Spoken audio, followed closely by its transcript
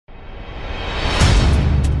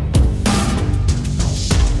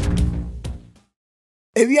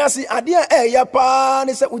ewiase ade a eya pa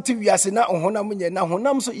ne se uti wiase na honam nye na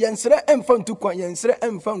honam so yensere emfa ntukwan yensere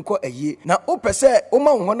emfa nko eye na opese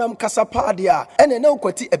oma honam kasa pa de a ene na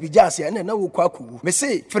ukoti abigas ene na wokwaku me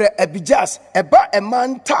se frɛ abigas eba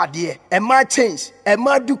eman tade ema change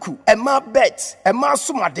ema duku ema bet ema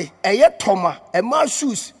somade eye toma ema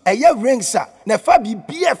shoes eye rings a na fa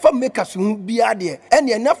bibia fa make so hu bia de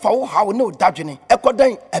ene na fa wo hawo ne odadwene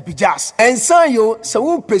ekodan abigas ensan yo se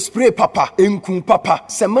wo spray papa enkun papa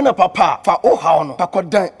semena papa fa wo hawo no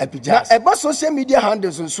pakodan abigas na eba social media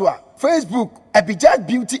handles nso a Facebook Abigas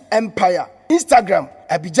Beauty Empire, Instagram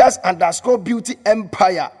Abigas_Beauty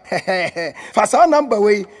Empire. Fasa number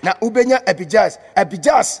way na ubenya Abigas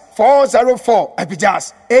 404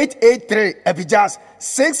 Abigas 883 Abigas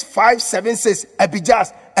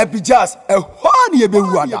 6576 Abigas ehwani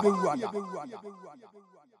ebewuada.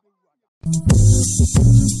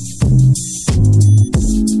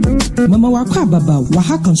 Mama Wakwa Baba,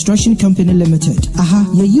 Waha Construction Company Limited.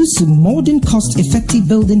 You're using modern, cost-effective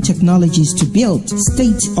building technologies to build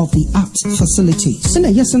state-of-the-art facilities. And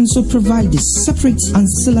yes, also provide separate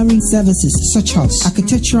ancillary services such as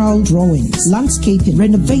architectural drawings, landscaping,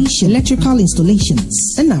 renovation, electrical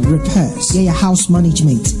installations, and repairs. Yeah, house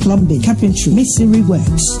management, plumbing, carpentry, masonry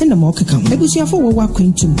works, and the more come. Ebusia for Wawa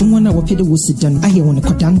Quintum, Mwana Wapeda was done. I want to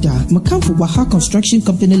Kodanda, Makam for Waha Construction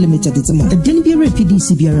Company Limited. It's a month. The Denbiara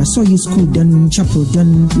PDC Biara saw you school done, chapel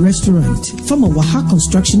done, restaurant. From a Waha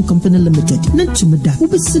Construction Company Limited. Nantumada, who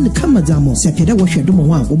was in the Kamadamo, Sapeda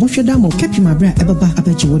Washadamo, Washadamo, Capimabra, Ababa,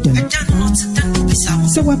 Abachiwodan.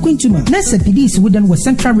 So we're going to Manasseh PDC Wooden was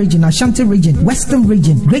Central Region, Ashanti Region, Western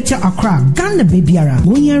Region, Greater Accra, Ghana Babyara.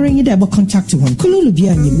 When you're in the contact one, Kululu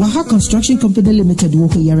Biani, Waha Construction Company Limited,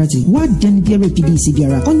 Woko Yarati. What Denbiara PDC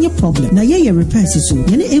Biara on your problem? Now, yeah, repairs is so.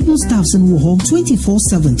 Any able staffs and home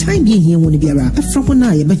 24/7. Time being here when Biara, a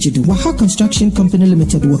Frapona, I bet you do. Waha Construction Company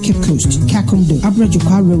Limited, Cape Coast, Kakumdo,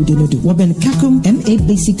 Abrajukwa Road, Waben Kakum, MA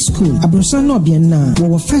Basic School, Abrosano Biana,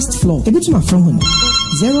 our first floor, a bit of my from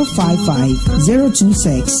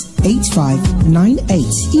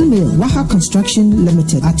 055-026-8598. Email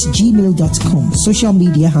wahaconstructionlimited@gmail.com. Social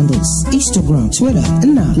media handles Instagram, Twitter,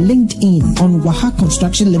 and now LinkedIn on Waha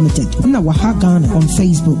Construction Limited, and now Waha Ghana on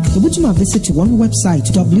Facebook. A bit of my visit to one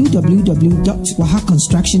website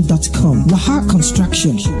www.wahaconstruction.com. Waha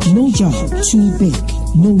Construction. No job too big,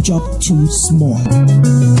 no job too small.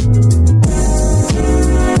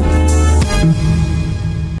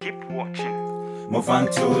 Keep watching. Move on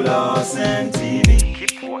to Lordson TV.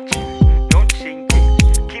 Keep watching. Don't change it.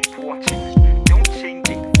 Keep watching. Don't change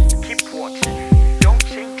it. Keep watching. Don't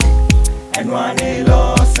change it. And one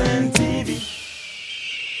Lordson TV.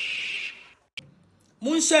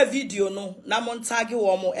 Munshare video no na montagi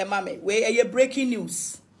wo mo emame we eye breaking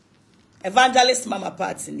news. Evangelist Mama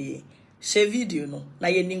Party ni share video no na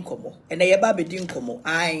ye ni nkomo ene ye ba bedi nkomo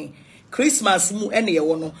ai Christmas mu ene ye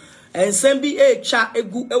wo no ensem bi etwa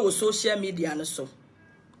egu ewo social media no so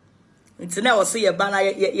nti na wo se ye ba na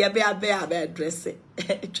ye be address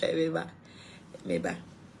twa me ba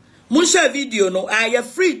mun share video no ye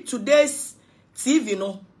free today's TV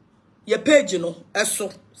no ye page no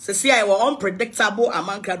eso se se ai wo unpredictable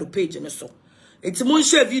amankado page no so nti mun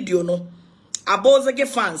share video no abozege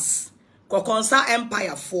fans Kokonsa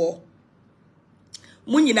Empire 4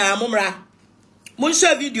 Munyina mumra mun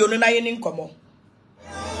share video no na ye ni nkomo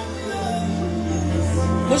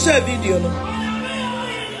mun share video no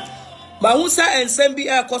ma hu sa ensem bi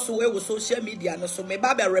e koso we social media no so me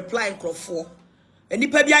ba be reply nkrofo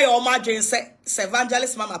enipa bia ye o ma dwen se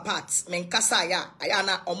evangelist Mama Part me nkasa aya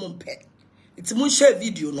na omumpe iti mun share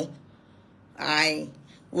video no ai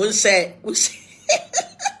won share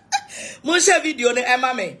mun share video no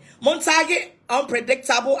emame Montage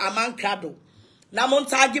unpredictable amankado. Na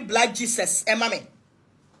montage black Jesus emame.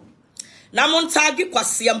 Na montage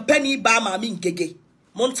kwasi ampeni ba mami ngege.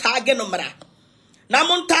 Montage no mra. Na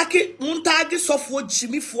montage sofo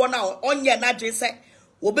jimifo na onye na dwese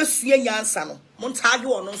obesue nyansa no. Montage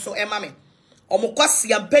wono so emame.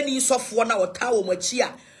 Omokwasi ampeni sofo na wota wo machi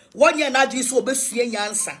a wonye na dwese obesue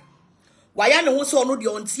nyansa. Waya ne ho so ono de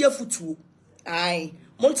ontie afutuo. Ai,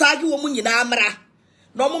 montage wo munyina mra.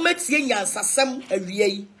 No mo metie nyansasem awie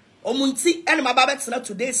yi omunti ene mababa tena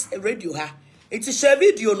today's radio ha iti share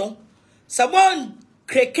video no sabon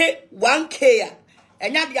kreke 1k a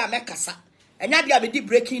enya dia mekasa enya dia be di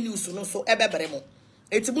breaking news no so ebebere mo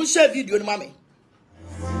iti mun share video no mame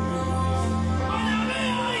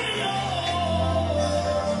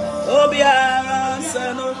obia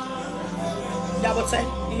sano ya bote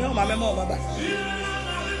iyo mame mo baba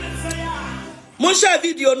mun share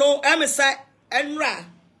video no emisa enra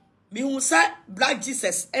Me who say Black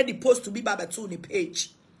Jesus any post to be babetu ni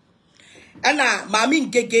page. Ena mami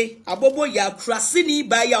ngege abobo ya krasini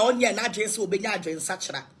ba ya onye na adwen se obenya adwen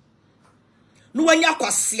sachra. No wanya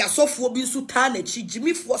kwase asofo bi nsu ta na chi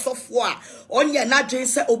jimifo sofo a onye na adwen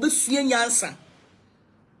se obesue nyansa.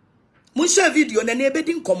 Mun share video na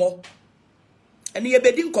ebedi nkomo. Ene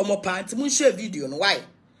ebedi nkomo pant mun share video no why?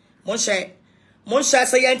 Mun share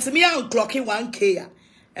say yentimi an clocking 1k a.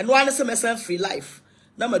 Eno an se mesen free life.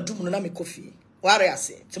 Na madum no na me Kofi. Ware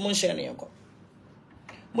ase. Ti mun share ne yanko.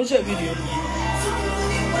 Mun share video.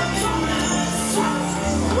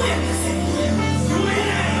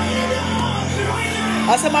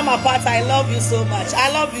 I say Mama Pat, I love you so much.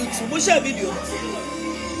 I love you too. Mun share video.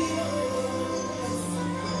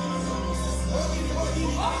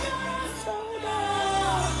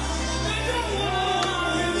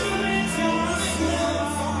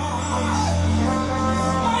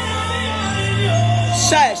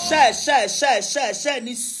 Share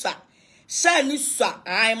nisa.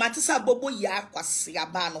 I matisa bobo ya kwasi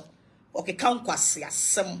abano. Okay, count kwasi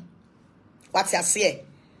asem. What ya say?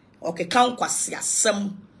 Okay, count kwasi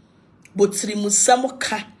asem. Botri musam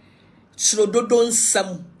ka. Shrododo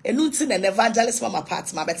nsam. Enunti na evangelist Mama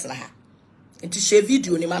Pat ma betina ha. Enti share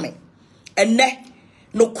video ni mame. Enne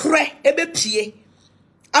no kre ebe pie.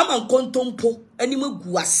 Ama nkontompo animu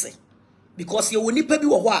guase. Because you will nipa bi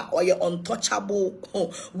wo ho or you untouchable,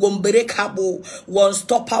 unbreakable,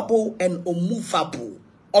 unstoppable and unmovable,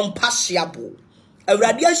 unpassable.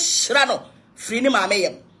 Awurade ahira no free ni maame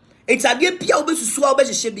yem. It's ade bia obesusu a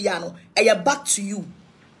obehye bia no, back to you.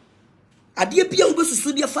 Ade bia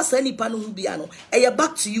obesusu de fa sa nipa no hu bia no,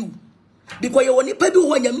 back to you. Because you will nipa bi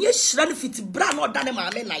wo nyame ahira no fit bra no da ne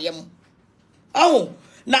maame na yem. Oh,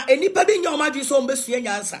 na enipa bi nya omadwi so ombesua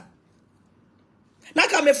nyansa.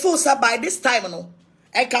 Naka me force by this time no.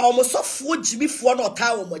 Eka almost so fo jimifo no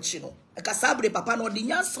ta wo mochi no. Eka sabre papa no de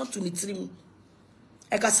nyansa to ni tirim.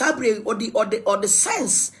 Eka sabre or the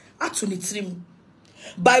sense atu ni tirim.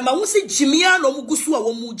 By ma wusi jimia no mugusu a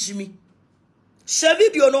wo mu jimi. Share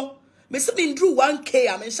video no. Me se me ndru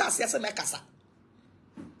 1k a me sha se me kasa.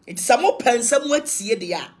 It's samo pensam watie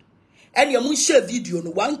de a. Ene mu share video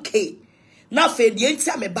no 1k. Na fe de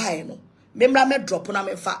enti me bae no. Me mra me drop na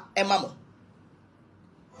me fa ema mo.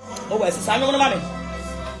 Oh, where's the sign on the money?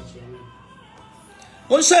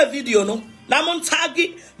 One share video no. Na mon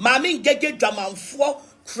tagi mami ngege dwamanfo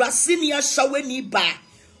krasinia shaweni ba.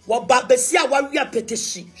 Wo ba besia wa wi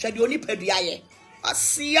apetishi. Hwede oni padua ye.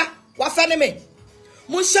 Asia wa fane me.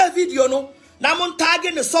 Mon share video no. Na mon tagi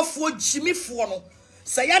ne sofo jimifo no.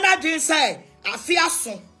 Se ya na dwen say afi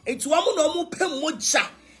aso. Etu amu no mu pem moja.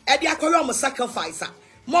 E de akoyo mo sacrifice.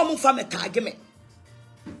 Mo mu fa me tagi me.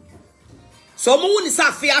 So mu ni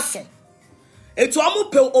sa fe aso. Etu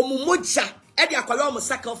amu pe omu moja e de akwale omu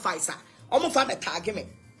sacrifice a. Omu fa me tag me.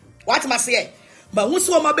 What ma say? Ma hu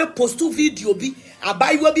so ma be post video bi,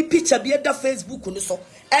 abayiwa bi picture bi e da Facebook ni so.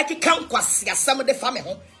 E ke kan kwase asem de fa me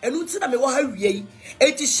ho. Enu nti na me wo ha wie yi.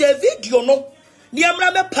 Eti share video no. Ni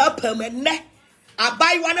amra me papa me ne.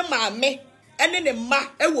 Abayiwa ne maame ene ne ma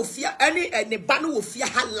e wo fia ene ne ba no wo fia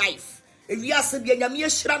ha life. Ewi ase bi nyame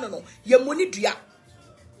ehira no no. Ye moni dua.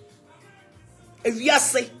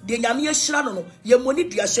 Ewiase de nyame ahira no no ye moni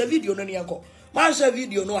dua share video no ne yanko man share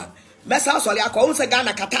video no a mesa asole akọ o se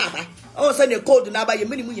Ghana kataba o se ne code na ba ye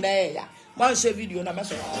mini mu nyina ya man share video na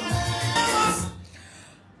mesa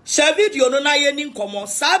share video no na ye ni nkomo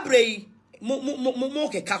sabre mo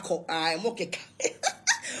kekako ai mo keka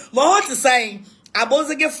mo hot saying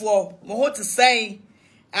abonzegefo mo hot saying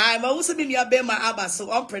ai ma wo se bi nua be ma aba so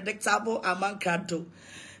unpredictable amankrado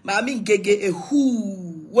mami ngege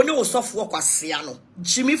ehu woni wo sofo kwasea no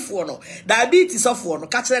jimifo no diabetes sofo no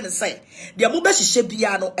ka kire ne say de mo be hihye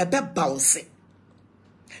bia no ebe bounce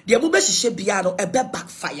de mo be hihye bia no ebe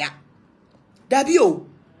backfire dabi o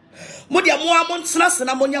mo de mo amontena se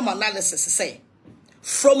na mo nyama analysis say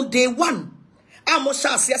from day 1 amo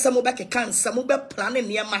sha ase ase mo be cancer mo be plan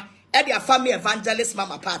niema e de family evangelist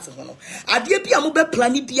Mama Pat ho no ade bia mo be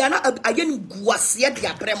plan bia na aye ni guase de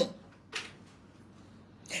abremo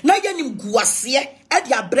na yanim guase e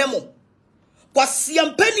de abremo kwase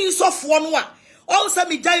mpani sofo no a on se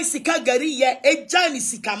me jan sika gari ye e jan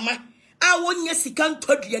sika ma a wonye sika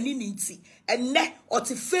ntoduane ni nti enne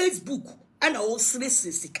oti Facebook ana o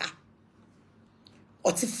srese sika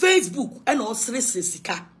oti Facebook ana o srese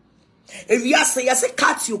sika if you say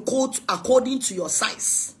cut your coat according to your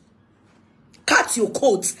size, cut your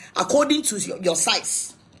coat according to your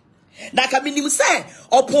size. Na kaminim say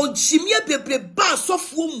upon jimie bebre ba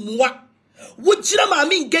sofo muwa wujira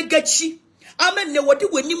mami ngegachi Amen. Ne wadi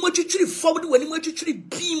weni mo chichiri forward weni mo chichiri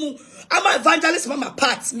bimu. Ama evangelist mama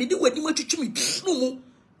part. Me di weni mo chichiri trumu.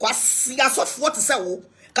 Kwa siya sofo te se wo.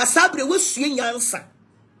 Kasabre we sue nyansa.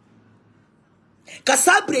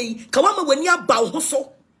 Kasabre kawama weni aba ho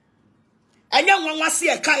so. Anya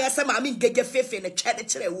nwanwase e ka ya se maami ngege fefe ne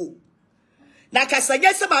chere wo. Na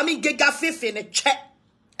kasanya se maami ngege fefe ne che.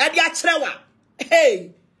 E dia chere wa.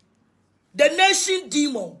 Hey. The nation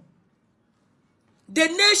demon. The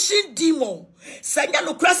nation demon. Sanya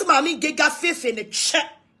no krasa maami ngege fefe ne che.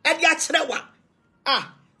 E dia chere wa.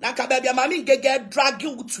 Ah, na kababia maami ngege drag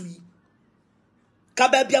you to yi.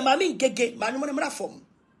 Kababia maami ngege manumone mra form.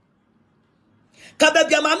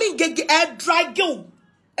 Kababia maami ngege e drag you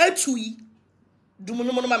to yi.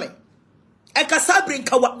 Dumunumono mame. E kasabre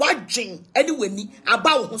nka wadwen anyway ni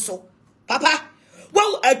aba wo so. Papa, when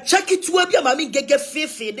a check it to be a mami ngege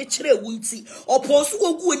fefe de kire wunti. Opo so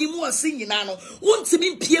ogu ani mu ase nyina no.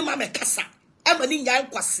 Wontimi mpie mame kasa. E mani nya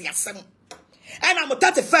nkwase asem. And I'm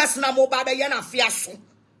 31st na mo ba be ye na afia so.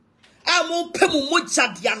 Amo pemu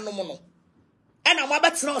mogya dia no mo no. And I'm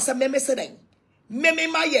abetena o se meme se den.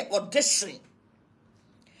 Meme ma ye audition.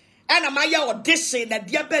 And I'm a audition na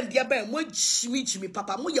dia ben mo chimi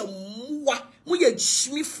papa mo ye muwa mo ye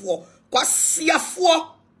chimi fo kwasia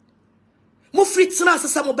fo mo fritina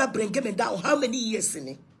asesa mo be bring me down how many years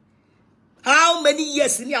ni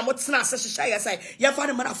am tina asesa ya say ya fa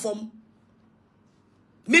ne mara fom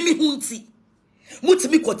mimi hunti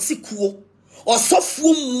mutimi kwatikuo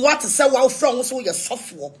osofuo muwa te se wa ofra wo so ye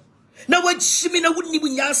sofuo na wa chimi na wuni bu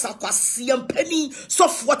nyansa kwasia mpani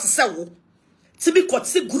sofuo te se wo to be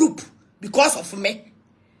kotsi group because of me.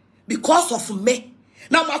 Because of me.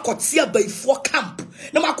 Now ma kotsi abayfo camp.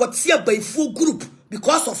 Now ma kotsi abayfo group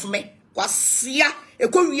because of me. Kwasia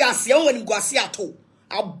ekoriase woni gwase ato.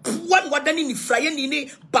 Aboa wadani ni fraye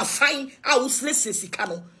ni bafan a usle sesika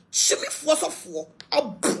no. Chimifo sofo.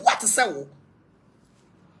 Aboa te se wo.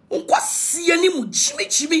 Nkwasia ni mu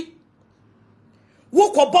chimi. Wo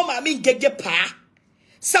ko boma mi ngege pa.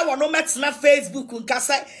 So no met na Facebook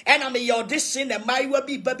nkasa and I'm your audition and my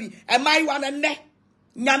baby and my one and ne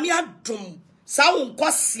nyame adom sa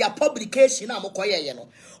unkwasia publication na mokoye ye no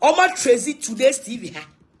oma Tracy Today's TV ha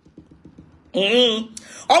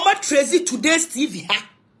oma Tracy Today's TV ha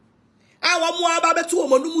awa mu aba beto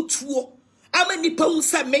omanum tuo ama nipa hu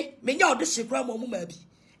se me nya audition kra mo ma bi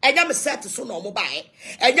enya me set so na omo bae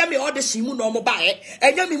enya me audition mu na omo bae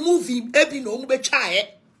enya me movie ebi na omo betwae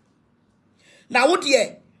na wo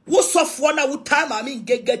de wo sofo na wo time ami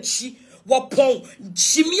ngegachi wo pon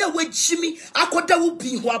jimi a wo jimi akoda wo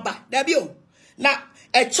bi ho aba da bi o na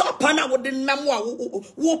e chopa na wo de nam a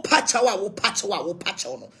wo pacha no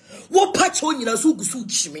wo pacha nyina so gusu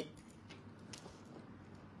jimi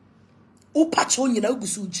wo pacha nyina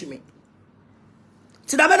gusu jimi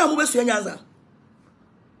ti da be na mo besu nyanza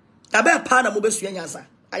da be pa na mo besu nyanza.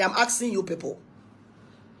 I am asking you people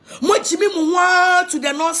mo jimi mo wa to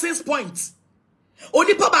the nonsense point.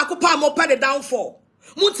 Only papa kupa mo pa the downfall.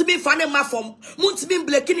 Muntimi fane ma fom. Muntimi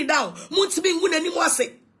blekini down. Muntimi ngune ni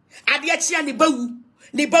mwase. Adiachia ni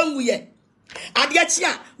bawu ye.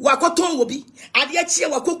 Adiachia wakoton obi. Adiachia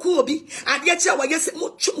wakoku obi. Adiachia wayese mo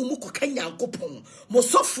chumu mu kokanya nkopon. Mo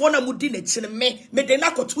sofo na mudi ne chine me de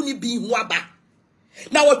na kotu ni bi hu aba.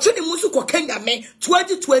 Na wotwe ni musu kokanya me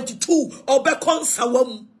 2022 obekon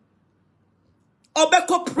sawam.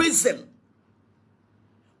 Obeko prison.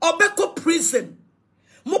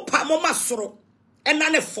 Mopa moma soro ena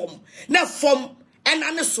ne fom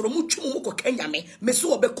ena ne soro mu twum mu kokanya me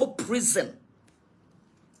so obeko prison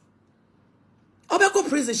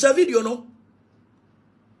sha video no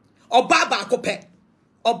obaba akopɛ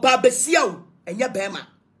obaba siawo enya bema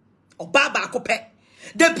obaba akopɛ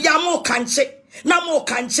de bia mo kanche na mo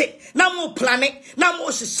plane na mo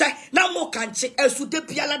hyehyɛ na mo kanche esu de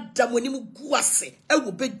bia la damoni mu guase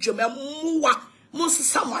ewo bedwam muwa mo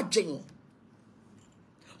sesa mo adwen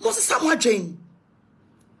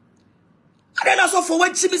adena so for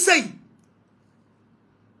what chimi say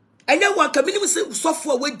enya wa ka minim say so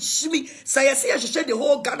for what chimi say yes hyehyɛ the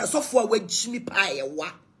whole Ghana so for what chimi pa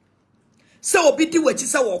yewa say obi di wachi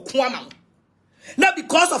say wo ko ama na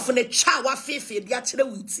because of ne cha wa fefe dia kire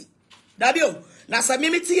wunti da bi o na sa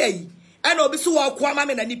mimiti yi e na obi so wo ko ama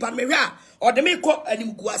me na nipa me hwe a ode me kɔ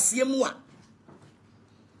animguasie mu a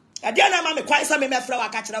ade na ma me kwai sa me mefra wa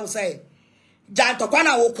ka kire wo say janto kwa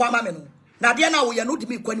na wo ko ama me no na de na wo ye no de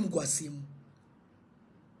me kɔ animguasie mu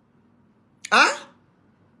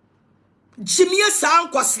Jimmy sa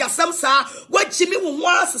nkwasi asem sa wa Jimmy wo ho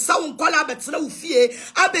asesa wo nkwala abetena wo fie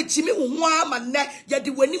abe Jimmy wo ho amanne ye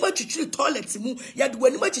de wani matwitwiri toilet mu ye de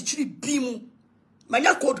wani matwitwiri bi mu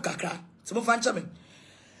manya code kakra se mo fa ncha me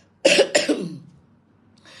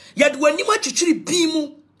Yet when you want to treat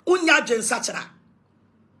bimu, unya jen sachara.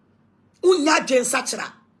 Unya jen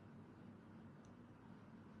sachara.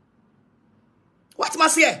 What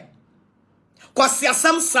must ye? Kwasi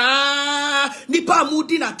asam sa nipa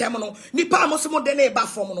mudi na temono nipa amosomo de na eba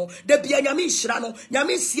fom no de bia nyame nhira no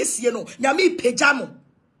nyame siesie no nyame pagya mo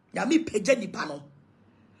nyame pagya nipa no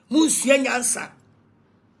munsua nyansa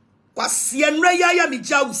kwasi enra ya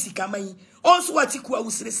megya usika man onso watiku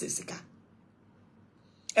awusire sesika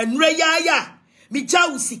enra ya megya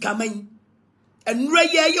usika man enra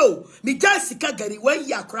yo megya sika gari wan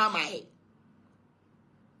ya kra mai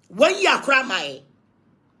when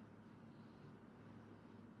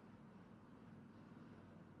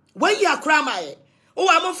you are crying, oh,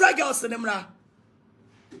 I'm a fragile cinemra.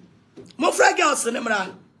 More fragile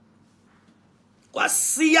cinemra.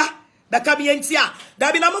 Quasia, the cabientia,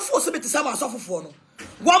 that be number 4 to some suffer for no.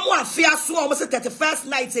 One more fair so almost at the first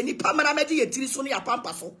night, and the Pamanamedi and Tilisonia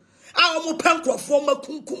Pampaso. I am a pancro former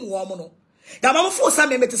Kunkum woman. The number 4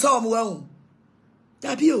 some met some well.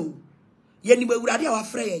 That you, Yenny will ready our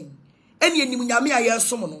friend, and Yenny Yamia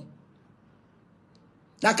Somono.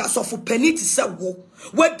 Naka sofu peniti se wo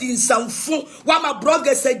wedding sanfo wa my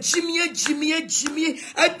brother say Jimmy diatem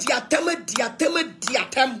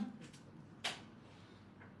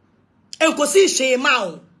enko si hwe ma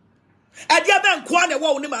o adia be nko na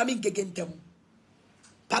wo ni ma mi ngegentem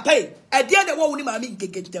papa adia na wo ni ma mi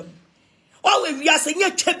ngegentem o we wi ase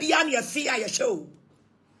nya twa bia na ye fe ya hwe o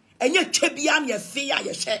enye twa bia na ye fe ya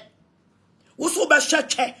hwe wo so be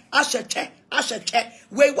hwe ahye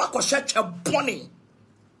we wa ko hwe boni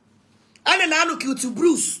ane na anu ki to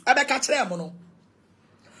Bruce abeka kire mo no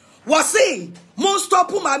wo say mon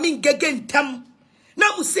stop ma mi ngege ntam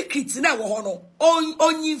na mu secret na wo ho no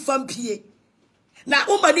onyin fampie na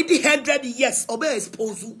uma ni di 100 years obe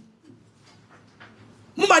expose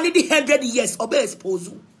muma ni di 100 years obe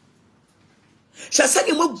expose shasa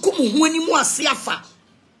ni mo gum ho ani mu ase afa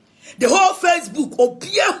the whole Facebook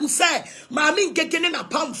obia hu say ma mi ngege ne na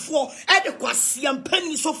pamfo e de kwase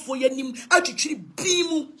ampani sofo yanim atwitwiri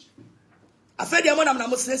bimu afedi monam na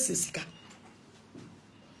musese sika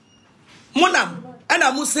monam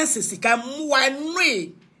ana musese sika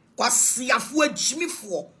mwanwe kwasi afu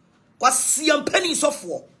agimifo kwasi ampani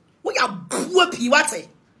sofo wo ya bua pi wate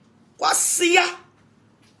kwasi ya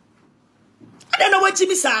ada na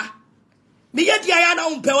wagimi sa me yedi aya na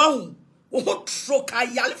umpewa hu wo tro ka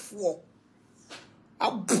yalefo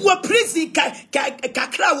abua prison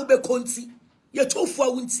kakra wo be konti ye tofu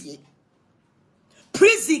awuntie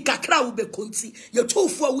prison kakra wo be konti ye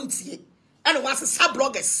tofu awuntie and was sa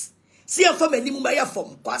bloggers see am from animu ma ya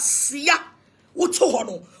fom kwasia wo to ho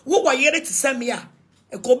no wo woyere ti semia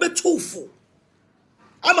e ko be tofu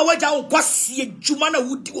ama waja won kwasie djuma na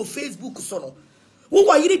wudi wo Facebook so no wo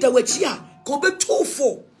woyere da wachi a ko be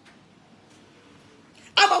tofu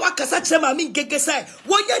ama wakasa chema mi ngege sai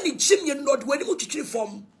wonya ni jimye nod wani mu twitwiri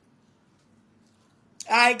fom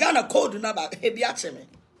I got a code number ebi acheme.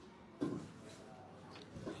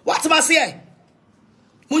 What am I saying?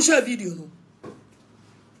 Mun share video no.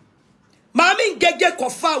 Mami ngege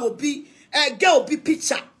kofa will be a girl be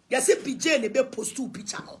picture. Yes, it PJ ne be post two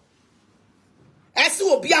picture no. Esi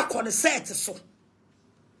will be a concert so.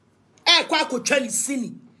 Kwa twani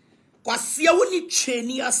sini. Kwa sia woni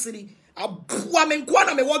twani asiri. Abua me nkwa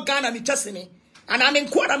na me wo Ghana me twesene. Ana me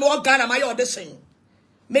nkwa na me wo Ghana ma ye audition.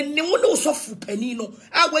 Me ne wo no sofu pani no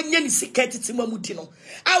a wanya ni siketi timamuti no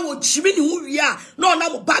a wo chimi ni hu wi a no na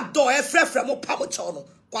mo back door e frefre mo pa mo cho no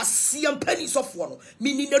kwasia pani sofu no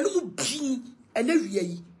me ni nanum bi ena wi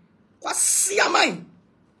yi kwasia man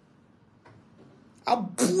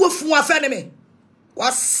abuo fu afa ne me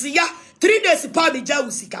kwasia 3 days pa bi ja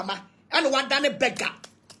usikama ene wada ne beggar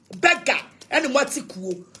ene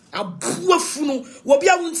mwatikuo abuo fu no wo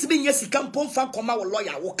bia wuntime nya sika mpomfa koma wo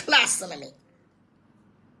lawyer wo class na me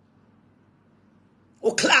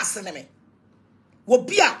o class na me wo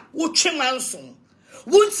bia wo twenwanson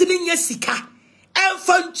wuntimi nya sika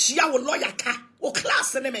emfa ntua wo lawyer ka o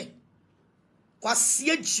class na me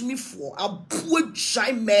kwasie jimifo abuo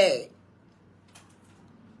dwan me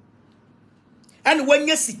and when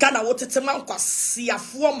nya sika na wo tetema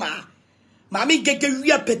kwasiafo ma mi gege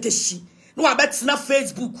wi apeteshi no abetena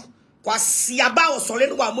Facebook kwasiaba wo sole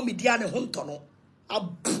no wa momedia ne honto no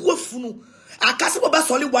abuo funu akase bo be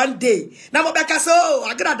sole one day na mo be kase o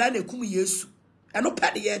Agradaa na kum Yesu eno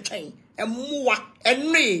pede ye twen emmoa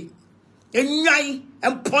enwe enwan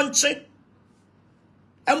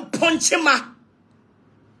emponche ma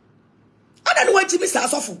ada no wagimi sa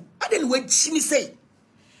asofo ada no wagimi say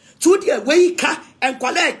to dia we ka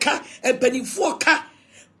enkwala ka empanifo ka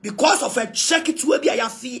because of a check to be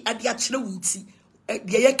ayafi ade a kire wunti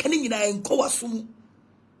ye kan nyina enko wasum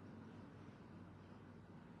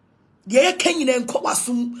ye kan nyina enko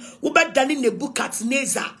wasum wo bedane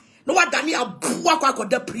Nebukadnezar no wadane aboa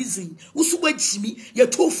kwakoda prison usu wagimi ye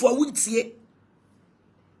tofo a wuntie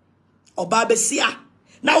oba besia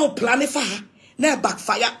na wo plan fa ha na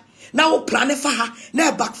backfire na wo plan fa ha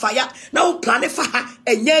na backfire na wo plan fa ha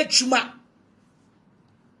enya adwuma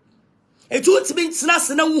etu ntimi ntina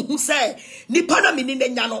se na wo hu se nipa na mini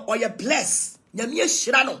nya no oye bless nyame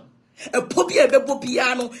ahira no epo bia bebo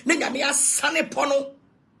bia no na nyame asane po no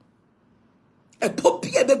epo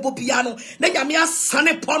bia bebo bia no na nyame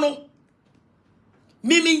asane po no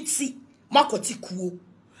mimi nti makoti kuo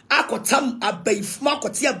akotam abaif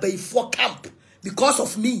makoti abaifo camp because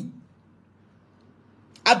of me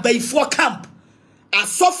abaifo camp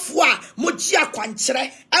asofo a moji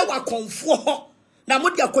akwankyere ewa konfo ho na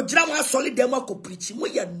modi akogira mo asole dem akoprichi mo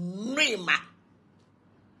ye nwema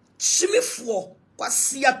chimifo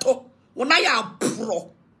kwasiato wona ya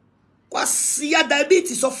apro kwasia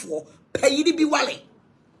diabetes ofo payiri bi wale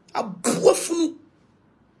abuafunu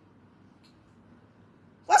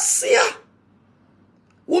kwasia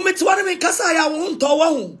wo metwana me kasa ya wo nto wa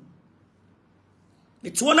hu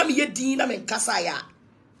metwana me yedin na me kasa ya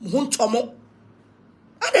mo ntomo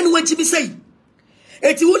ade no waji bi sei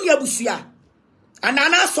eti woni abusua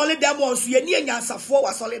anana solid dem on so ye ni anyansafo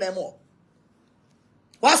wa solid dem o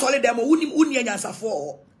wa solid dem woni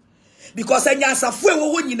anyansafo because anyansafo e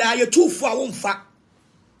wo nyina ye tufo a wo mfa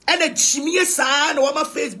ena chimie saa na wa ma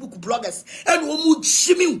Facebook bloggers ena wo mu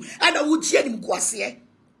chimiu ena wo tie nim kwase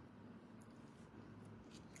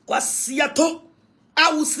to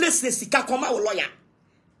a wo slese sika koma wo lawyer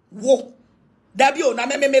wo dabi o na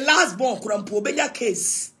me last born krampo obenya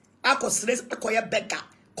case akosres akoye beggar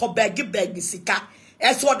ko beg sika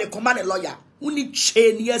eso de command lawyer uni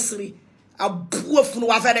cheni asiri abuafunu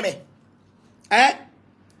wa fene me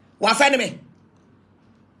wa fene me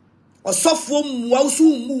osofo muwa usu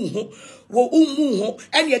mu ho wo umu ho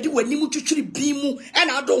ene de wanim twitwiri bi mu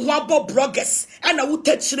ene ado ho abo bloggers ene wo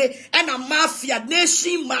tachire ene mafia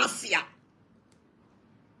nation mafia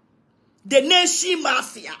the nation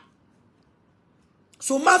mafia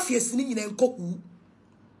so mafia sini nyina enkoku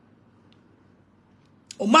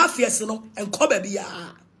o mafia sino enko ba bia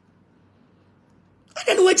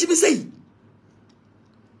ade no wachi bi sei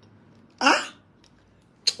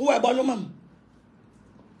wo e bono mam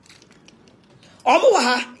omo wa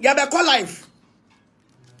ha ya be call life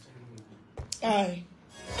ai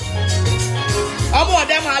omo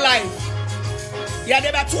dem alive ya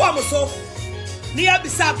de be to omo so ni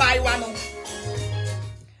abisa bai wa no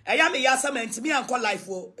eya me ya sament me an call life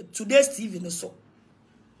for today's TV no so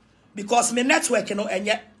because my network no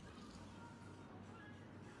enye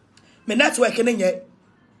me network no nye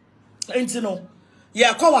enti no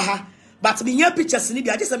ya kwa wa ha but me nya pictures ni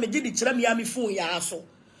bia just me di kire me ya me phone ya so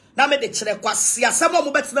na me de kire kwase asem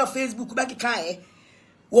mo betina Facebook ba kika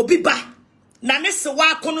obi ba na ne se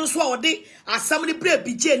wa kono so a ode asem ni bre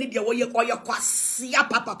bi je ni de wo ye kwase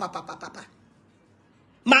papa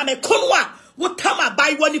ma me kono a wo tama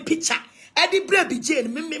bai woni picture edi bre bi je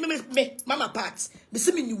me mama part me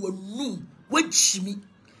se me ni wonu wajimi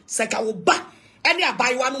se ka wo ba eni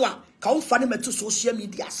abai wa no a ka wo fa ne meto social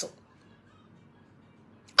media so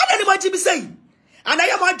ana ni ma jibi sei ana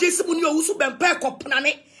ya ma jesi mu ni Owusu Bempah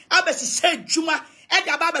kopnane abesi se djuma edi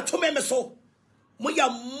aba beto me so mo ya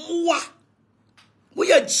muwa mo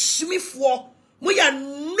ya jimifo mo ya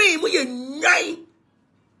nei mo ya nyan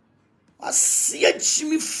asia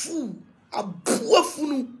jimifu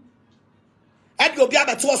abuafunu edi obi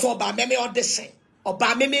abeto so oba meme audition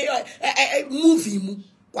oba meme movie mu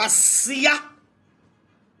kwasia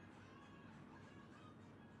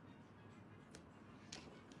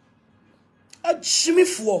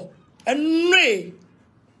ajimifo enre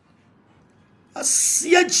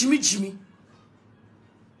asia jimi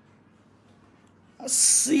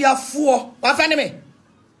asia fo wa fa ne me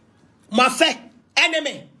ma fe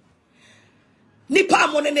enemy nipa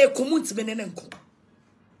amone na community me ne nko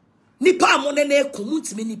nipa amone na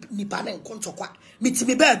community me nipa na nko ntokwa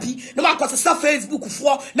mitimi ba bi na makosesa Facebook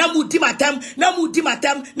fo na mudi matam na mudi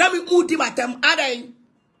matam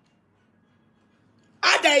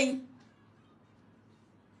adan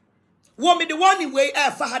wo me the one way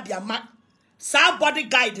fa ha dia ma sa body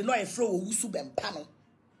guide no e fro Owusu Bempah no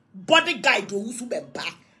body guide Owusu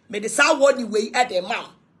Bempah me the sa one way the ma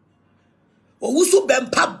Owusu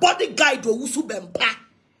Bempah body guide Owusu Bempah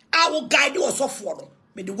our guide was off for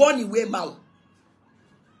me the one way ma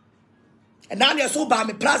and now you so ba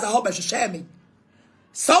me plaza ho be share me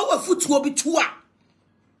so afutuo bi to a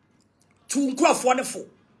tu nkrofo ne fo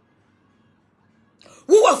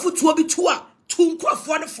wo afutuo bi to a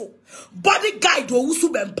Tunkrofo body guide Owusu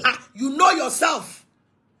Bempah. You know yourself.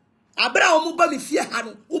 Abra omuba mi fie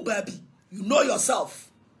hanu ubabi. You know yourself.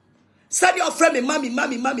 Send your friend me mommy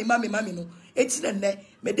no. It's ne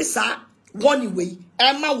me this one way.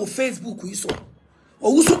 Emma will Facebook we so.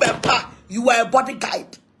 Owusu Bempah, you are a body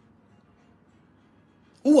guide.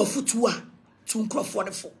 Afutuo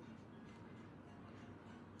tunkrofo.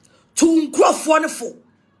 Tunkrofo.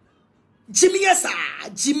 Jimmy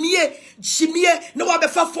no wa be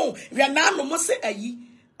fa phone. We are now no mo say ayi.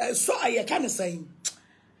 So I can say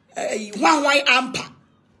one ampa.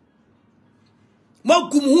 Mo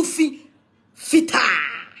gumhufi fita.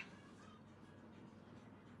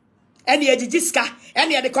 Any edijiska,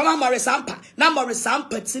 any of the common Morisampa, now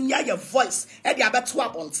Morisampa, Timia your voice, and the other 2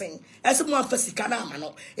 on thing. As someone for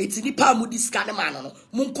Sikanamano, it's in the Palmudi Scanamano,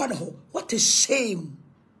 Munkono. What a shame!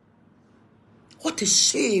 What a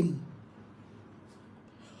shame!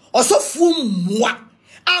 Also, fum moi.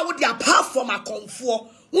 I would apart from a comfort,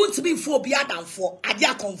 won't be for be than for a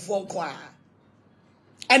dia conform qua.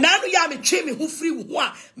 And now you are me chimney who free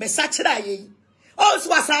one, Messache.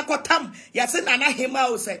 Also, as I got tam, yes, and I him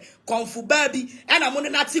out say, Confu baby, and I'm on a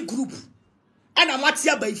Nazi group. And I'm at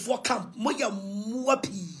here by 4 camp, Moya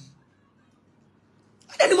Muapi.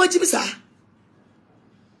 I don't know what you say.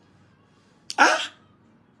 Ah?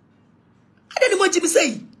 I don't know what you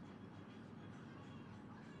say.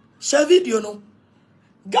 Share video no.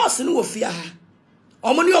 Girls no fear.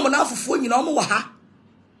 Omoni omona fufu nyina omo wa ha.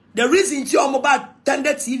 The reason ti omo ba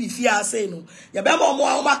tender TV fear say no. Ya be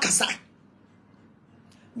omo akasa.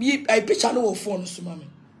 Me I picture no phone so mama.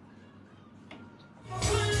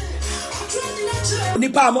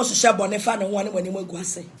 Nipa mo hye bone fa ne ho ane wani magu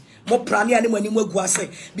ase. Mo prane ane wani magu ase.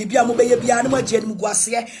 Bibia mo beye bia ane magye ane magu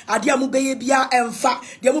ase. Ade a mo beye bia emfa.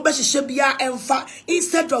 De mo be hye bia emfa.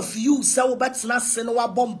 Instead of you say wo betena se no wa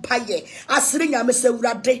bompaye. Asire nyame se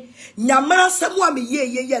wurade. Nyama asemu a me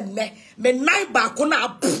ye ne. Me nan ba ko na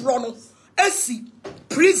apro no. Esi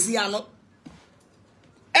prison no.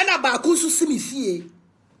 Ena ba ko so simi fie.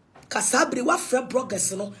 Kasabre wa frɛ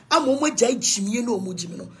bloggers no amomo gya gyimie no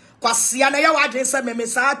omugimi no kwasia na ya wadwen sɛ me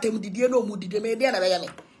sa atem didie no omudide me de na bɛyɛ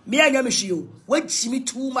me anya me hwio wa gyimi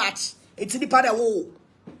too much eti nipa na wo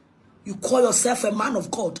you call yourself a man of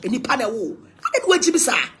God enipa na wo ade wa gyimi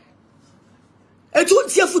sa etu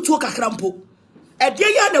ntie futuo kakrampo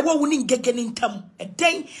ɛden ya na wo woni ngege ne ntam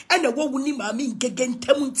ɛden ɛna wo woni maami ngege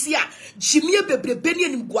ntam ntia gyimie bebrebe ne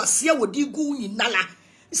anim guasia wodi gu nyinala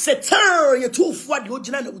Seter ye too for the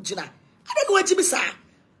ojina na ujina. I don't know what you say.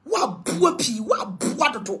 What buapi, what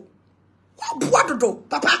buadodo. What buadodo,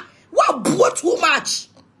 papa. What buat too much.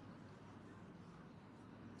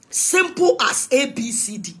 Simple as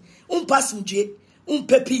ABCD. Passenger,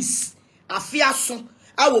 pepis. Afiason.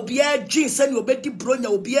 I will be a jeans and you'll be bronya,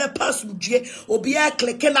 will be a passenger, will be a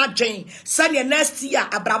clickena jane. Send your next year,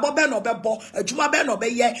 a brabo ben or bebo, a juma ben or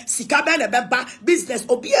beye, sika ben a beba, business,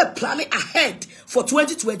 or be a planning ahead for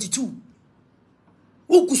 2022.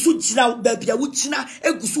 Ukusu jina, baby, uchina,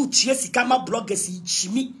 a gusu chiesicama bloggers,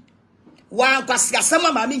 Jimmy. One passia,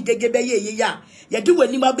 some mammy gege ya. You do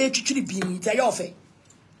when you may be chichi beam, tell your face.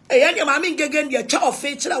 A young mammy gegen your child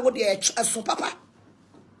feature, what the so papa.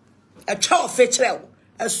 A child feature.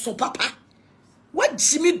 So papa, what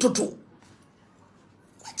Jimmy do?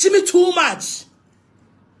 What Jimmy too much?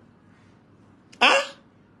 Huh?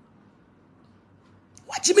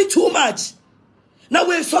 What Jimmy too much? Now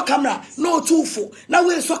we saw camera, no too full. Now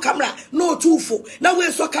we saw camera, no too full. Now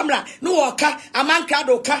we saw camera, no oka, a man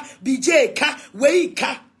kadoka, BJ ka,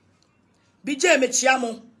 weika. BJ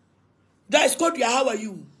mechiamo. That is called how are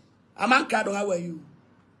you? A man kado, how are you?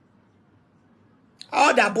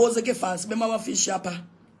 All that boys again fans, me mama fish shopper.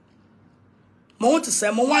 I want to say,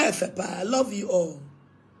 I love you all.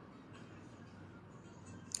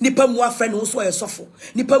 Nipa mwa friend who saw a suffer.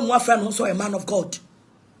 Nipa mwa friend who saw a man of God.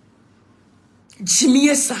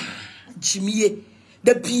 Jimmy sa, Jimmy,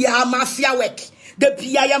 the Pia mafia work. The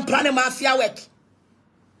Pia yam plan mafia work.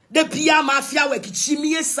 The Pia mafia work.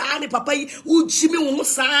 Jimmy sa ni papa u Jimmy wo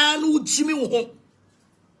san u Jimmy wo.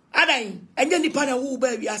 Adan, enye nipa na wo ba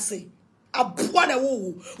wi ase. Aboa na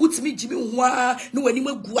wo utimi Jimmy wo no wani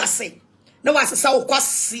magu ase. No was so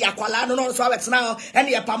quasi aquala no so abet now and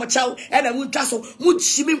ye pamochao and a muntaso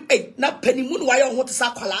muchimi eh na penimu why you want to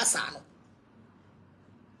sakwala sa no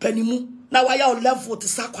penimu na why you level to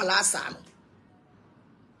sakwala sa no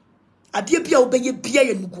ade bia obeye bia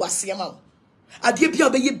ye nuguase ma ade bia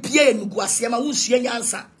obeye bia ye nuguase ma wunhia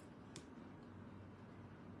nyansa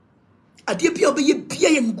ade bia obeye bia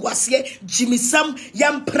ye nuguase jimisam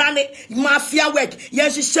yam prane mafia work ye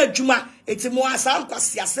hihye dwuma eti mo asam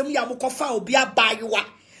kwase asem ya mo kofa obi abayewa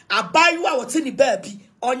abaywa wote ni baby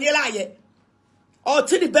onyela ye o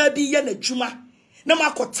te ni baby ye na dwuma na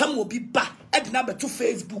makotam obi ba e de na beto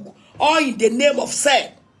Facebook all in the name of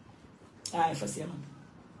say first year man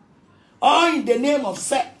all in the name of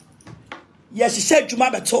say yes she said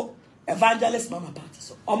dwuma beto evangelist mama party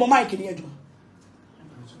so omo mike ni adwuma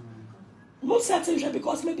most certainly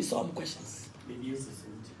because maybe some questions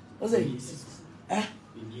what's it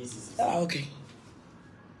okay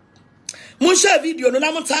mun share video no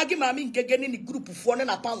na mun tag mama ngege ni group fo no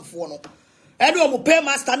na pamfo no e do mo pay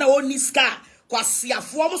master na oni ska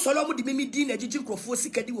kwasiafo mo solo mo di mimi di na gigi krofo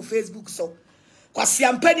sika di wo Facebook so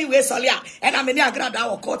kwasiampani we sole a e na me ni Agradaa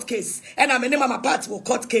wo court case e na me ni mama party wo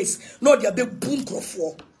court case no dia be boom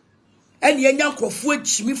krofo e ni enya krofo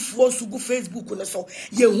agimifo so gu Facebook no so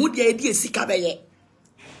ye hu dia e di esika be ye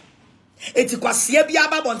eti kwasia bia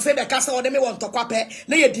ba bonse be kasa wo de me won tokwa pe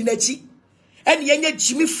na ye di nachi e ni enya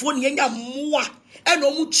agimifo ni enya moa e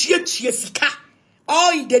no mu chiechie sika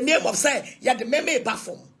all in the name of say ya de meme ba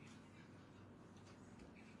fom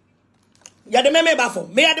ya de meme ba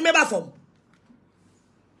fom me ya de me ba fom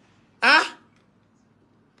ah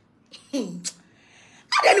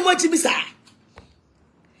adeni mo chibi sa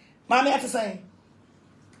mama ya say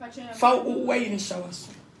fa where in showers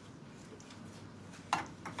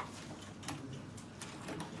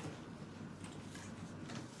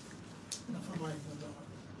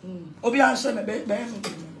obi answer me be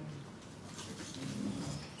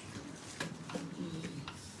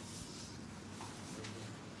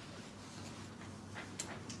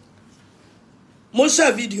Mon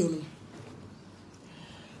share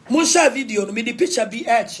video no me the picture be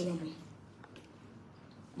edge no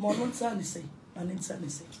mo no tell say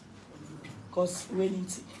cause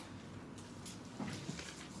waiting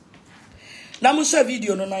na mon share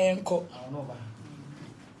video no na yenko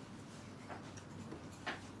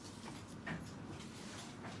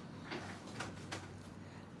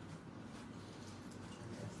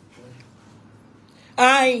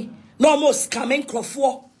I no more scamming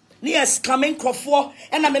crofo near scamming crofo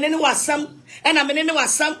and I'm in wasam and I'm in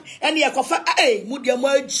wasam and ya kofa mudia mo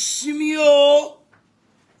chimio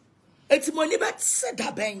eti money bet said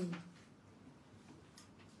da ben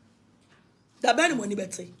money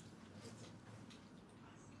bet say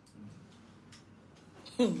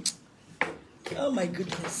oh my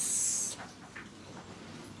goodness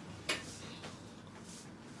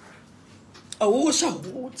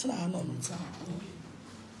what's no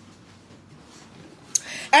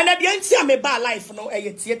and at the end, see, I'm a bad life, no,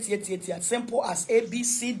 simple as A, B,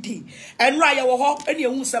 C, D. And Raya will hop any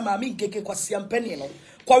own some mammy ngege kwasiam penny, no,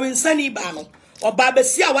 Quarinsani bano, or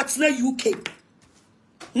Babesia, what's no UK.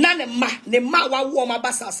 None ne ma wa warm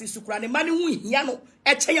abassa sukra, ne money win, yano,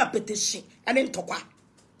 a chair petition, and in toqua.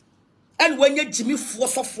 And when you Jimmy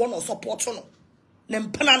force of one or support, no,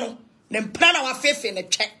 Nempanano wa faith in a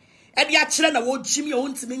check, and the children of Jimmy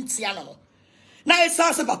owns Mintiano. Na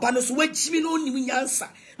esase papa no so wachimi no ni nyansa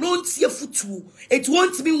no ntie futuo it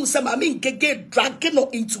won't be usam I mean ngege drag no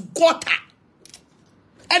into gutter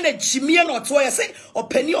and a jimie no to ye say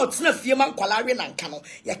opani otena fie man kwalare na nka no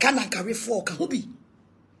ye ka na nkare fo ka ho bi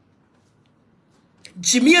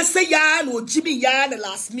jimie say ya no jimi ya na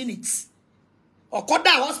last minute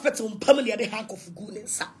okoda hospital mpam ne de handcuff gu ne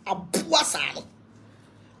sa aboa sa no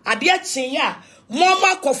ade a chen ya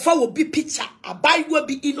mama kofa wo bi picture abaiwa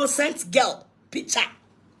bi innocent girl picture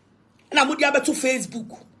and I'm to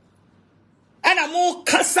Facebook and I'm more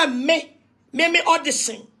kasa me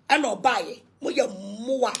audition and no buy mo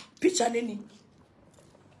more picture nini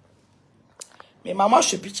me mama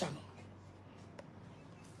show picture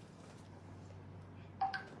no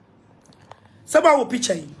saba wo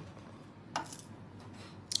picture yi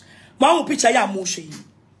ma wo picture ya mo show yi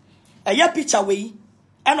eya picture we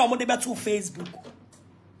and I'm to Facebook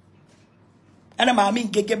and I'm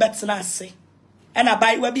ngege betna ase and I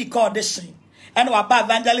buy we be called this thing. And I buy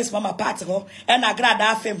evangelist mama party ho. And I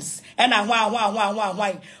Agradaa films. And I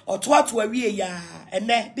why. Or to we ya. And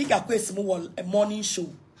then big akwess mo a morning show.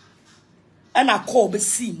 And I call be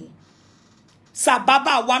see mo. Sa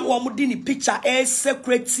baba one mo di ni picture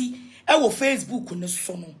security. E wo Facebook no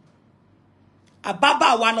so no. A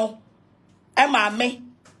baba one no. E ma me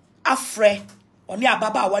afre. Oni a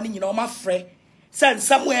baba one nyina o ma frɛ. Send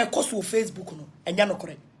somewhere cause wo Facebook no. Enya no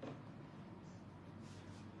correct.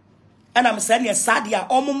 And I'm saying yes, Sadia,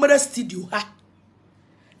 Omumra studio, ha.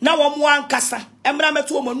 Now I'm one cassa, and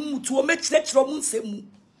Rameto Monu to a match that Romun Semu.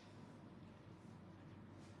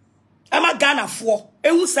 I'm a Ghana for,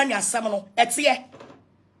 and who send your salmon at here.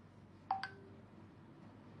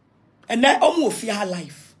 And then almost fear her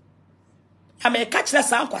life. I may catch that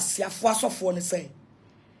sound because she has force of one say.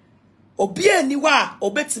 Obie ni wa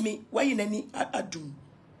obetimi wa yinani adum.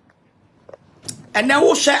 Ene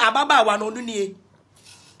wo hwe ababa wa no nie.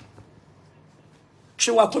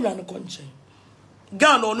 Twe wa konwa no konche.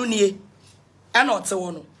 Ga no nie. Ena ote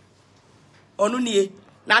wo no. Onu nie.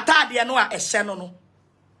 Na atade no a ehye no no.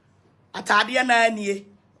 Atade na nie.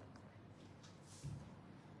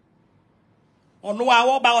 Onu a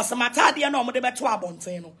wo ba osematade na omde beto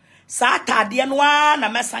abonten no. Sa atade no a na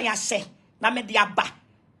mesan ya hye na me de aba.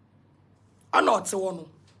 Ana ote wo no.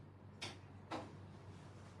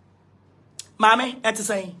 Mame, eti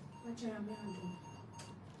saying.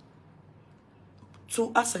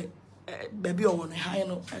 So I say, baby, I want to hire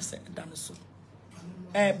no. I say, done so.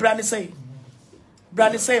 Brandy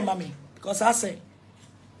say, mommy, because I say,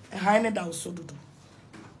 a hire that was so do.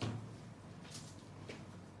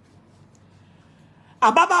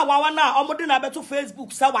 Ababa wawana omodu na beto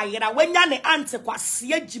Facebook sa wayera wenya ne ante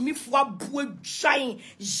kwase agimi fo abuo dwan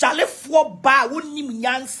jale fo ba wonim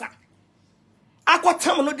nyansa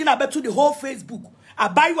akotam no di na beto the whole Facebook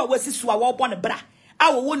abaiwa wasi so a wo bo ne bra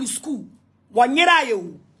a wo ni school wonyera aye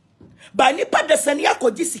o ba nipa desani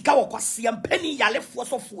akogi sika wo kwase mpani yale fo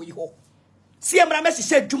so fo yi ho si emra me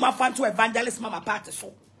hye adwuma fanto evangelist mama party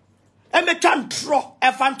so emetwa ntro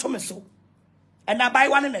e fanto me so e na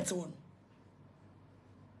abaiwa ne nete won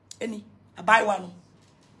any abai one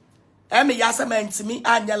emi yasa mentimi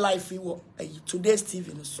anya life wo today's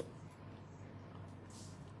TV no so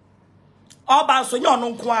oba so nyo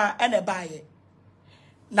no nko a ene baaye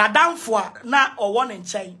na damfo a na owo ne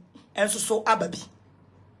nchen enso so ababi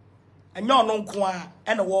enyo no nko a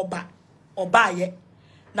ene wo ba obaaye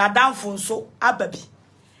na damfo nso ababi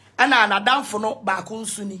ana na damfo no ba ko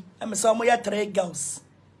nsuni emi se omo ye 3 girls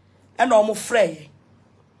ene omo frey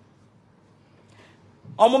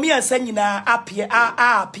omomi ansa nyina apie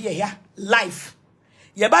ya life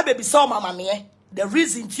ye ba baby so mama me the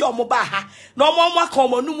reason ti omo ba ha na omo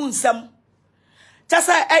akomonum nsam just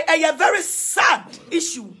a very sad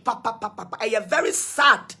issue papa a very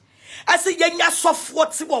sad as yenya sofo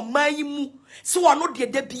ti wo manyimu si wono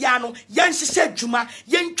de bia no yen hihye adwuma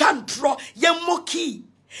yen twa ntro yen moki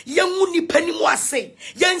yen wu nipa ni mu ase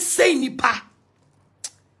yen sei nipa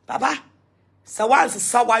baba sawanse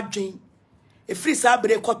sawadwen free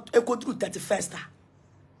sabre ekodru 31st.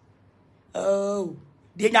 Oh,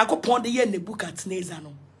 the Yakopon the year Nebuchadnezzar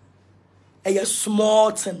no. A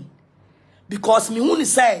small thing. Because me who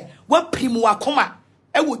say, what primu akoma,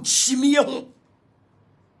 I would shimmy home.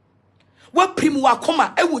 What primu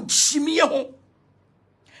akoma, I would shimmy home.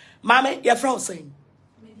 Mamma, your friend saying.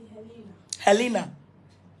 Helena.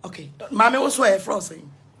 Okay. Mamma also a friend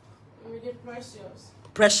saying.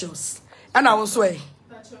 Precious. And I also a.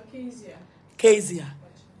 Kezia.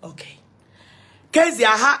 Okay. Kezia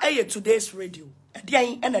ha today's radio.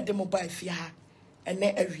 Edian and a demo by Fia and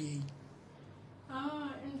ne every.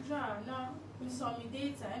 Now we saw me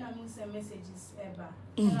data and I'm send messages ever.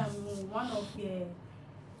 And I'm one of the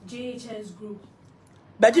JHS group.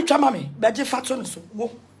 Beji chamame, beji fatun so.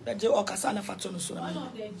 Wo, beji okasana fatun so. One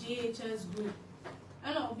of the JHS group.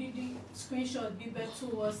 And I'll be the screenshot be better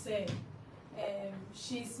was say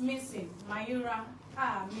she's missing Mayura.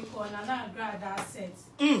 Me call na Agradaa set.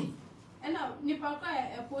 And now nipa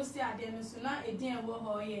kwa post ade so na edin wo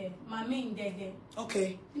ho ye mami ngege.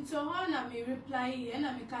 Okay. Into how na me reply and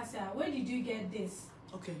na me kasa where did you get this?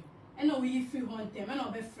 Okay. And no we free hunt them and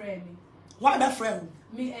no be friend me. What be friend?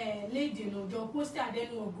 Me lady no do post ade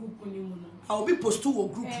no group ni mu no. I will be post to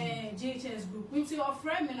group. JHS group. Into your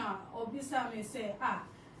friend me na obisa me say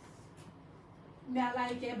me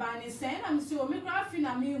like e ba ni say na me say o me graph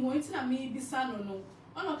na me ho nti na me bisa no.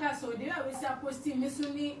 Ono ka so dey we say posting me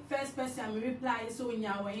so ni first person me reply so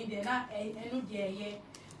nya wen dey na enu dey ye.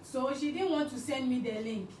 So she didn't want to send me the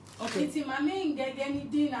link. Okay. It's my main ngege ni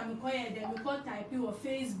din na me call here dem me call type on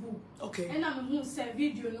Facebook. Okay. And na me say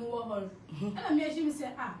video no wo hol. And na me she me say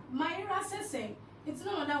my rasa say it's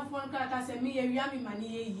no other phone ka say me ye wi me mani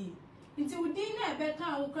ye yi. Nti wo din na e be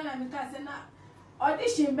kan wo kana me ka say na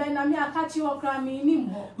audition be na me akachi wo kra me nim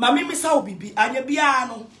ho. Mami me sa obibi anya bia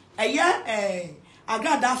no eye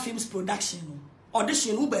Agradaa Films production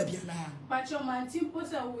audition who baby na. But your man team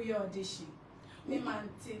post a wo audition. Me man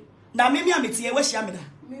team. Na me me ametie we hia me da.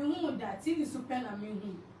 Me hu that TV super na me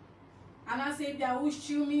hu. And I say they will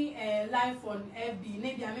show me live on FB.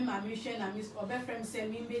 Ne dia me ma me hwe na me obefrem say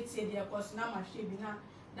me metie dia cause na ma hwe bi na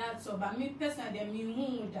that's all. But me person dem me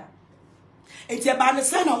hu that. It's about the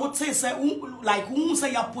son of what says like who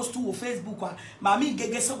say you post to Facebook mami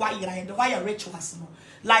ngege say why you and why you rich was no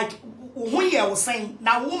like who you was saying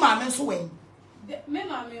now woman so when me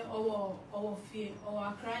mami or fear or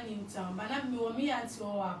a crying in town but na me auntie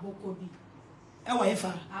or abokobi Ewa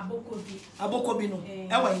ifa. Abokobi no.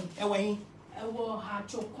 Ewa. Ewo ha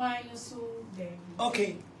chokwan so dem.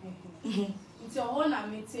 Okay. Nti o na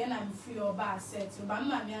meti na me free oba set. Ba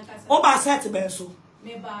mma me anka set. Oba set be so.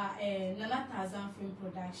 Me ba 9,000 film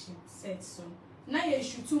production set so. Na ye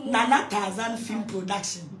shoot mu 9,000 film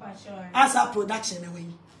production. Asa production ewe.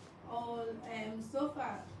 All so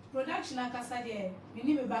far production akasa there. Me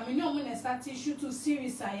ni me ba me no na start shoot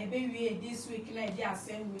series I be we this week na dey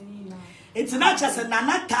assembly na. It's not just a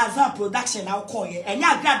 9,000 production now call you. And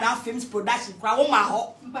ya Agradaa films production kwa wo ma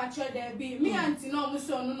ho. Mpacho there be me auntie no mo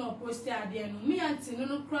so no post ade no. Me auntie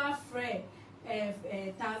no craft free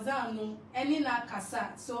 1,000 no any na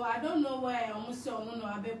kasa. So I don't know where omo so no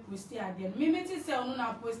abe post ade. Me meti say ono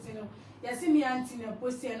na post no. Yes me auntie na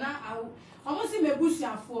post na omo si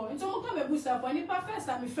mebusuafo. Nti omo ka mebusuafo ni pa first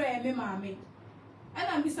am free me maame. And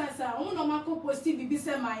am bisa say omo no mako post bibi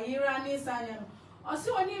say my era ni sanya no.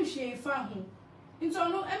 Osi woni hwe fa ho nto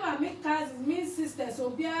no e ma me cousins me sisters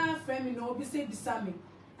obia friend me no obi say bisa me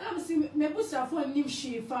and am see me busafo nim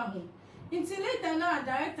hwe fa ho nti later na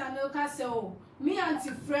director no ka say oh me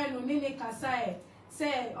auntie friend no ne kasa e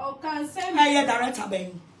say o kan say me Hey director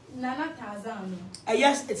ben 9,000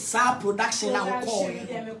 yes it's our production now call you.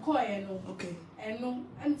 Yeah me call you no. Okay. No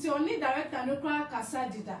nti oni director no kwa kasa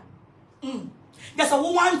dida. Yes, I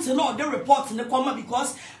want to know the report in the comment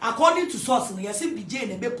because according to source, yes, BJ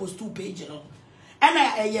and be post 2 page, you know. And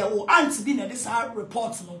aunt be this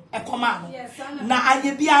report, no, a command. Yes, na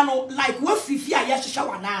ayebiano like what fifia yes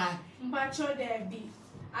shower na. Mpacho there be.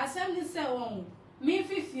 Assembly say one. Me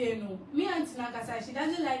fifia no. Me aunt Nakasa she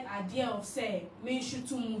doesn't like idea of say me shoot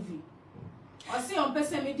to movie. Or say on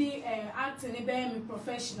person me di act ni be me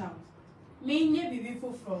professional. Me nye bibi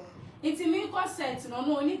foforo. It's me set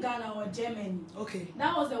no only Ghana or Germany. Okay.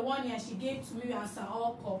 That was the 1 year she gave to me as an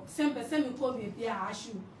all call. Same person me call me there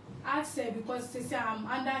Ashu. Ask her because she say I'm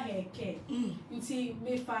under her care. Nti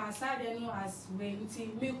me fa aside no as way.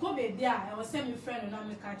 Nti me call me there. I was say me friend na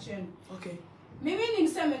me catch him. Okay. Me meaning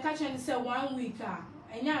say me catch him say 1 week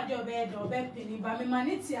enya job bed or bed penny but me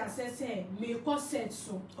manity assess me call set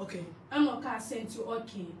so. Okay. I'm not car sent to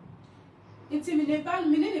okay. Inti mi ne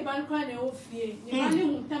ban kwa na ofie ni ban ni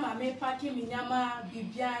huntama me pake mi nyama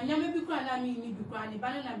bibia nyama bi kwa na mi ni bi kwa ni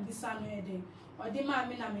ban na bisa no ede odi ma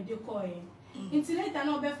mi na me de koye inti later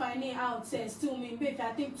na be finding out say still me be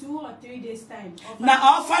I think 2 or 3 days time now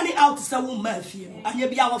I'll find it out say wo ma fie anya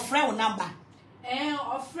bi our friend number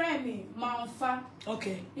of friend me manfa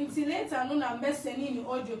okay inti later no na be sending ni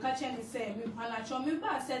audio ka che ni say me panacho me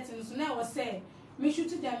ba setting so na was say me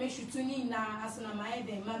shoot there me shoot ni na asana my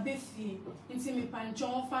dem ma be fie nti me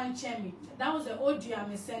panchon fan chemi that was the audio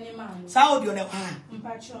me sending man sa audio na ha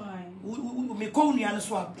mpacho ai me ko nua no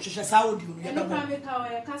so a hwehwe sa audio no ya da ba me ka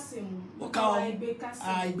wa kasem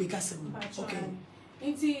ibe kasem okay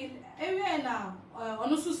nti ewe na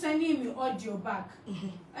ono so sending me audio back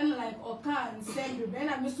and like oka and send me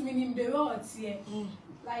na me so me nim de rotie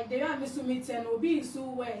like they are miss me ten obi so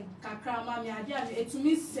well kakra ma me ade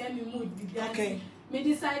etumi send me mood bibia okay me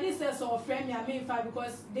decided say so friend me am fa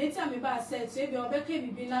because they tell me ba said so be obeke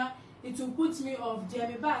bibi na it will put me off there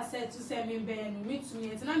me ba said to say me be no me to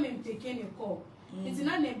me it na me taking a call it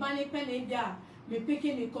na ne ba ne pen e bia me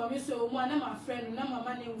picking a call me so mo na my friend na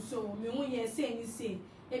mama ne so me hu ye say ni say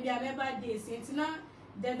e bia me ba dey say it na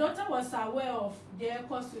the daughter was aware of their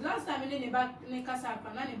cost last time ne ba ne kasa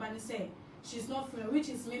na ne ba ne say she's not friend which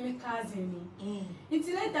is me cousin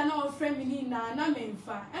until later na friend me na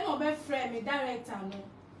memfa and obe friend me director no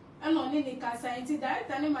and on ni kasa until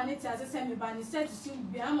director ni manage as say me ba ni set to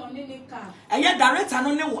be am on ni ka eye director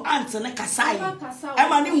no ne wo aunt ne kasa e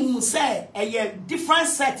ma ni hu say eye different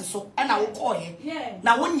set so e na wo call ye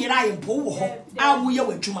na wo nyira ye mpo wo ho a wo ye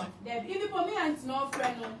wadwuma even for me aunt no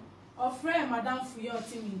friend no of friend madam Fuyo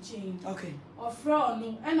team in change. Okay. Of friend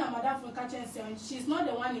no, and madam from Kitchen she's not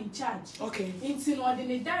the one in charge. Okay. Into no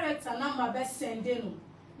the director number best sending no.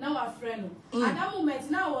 Now a friend no. At that moment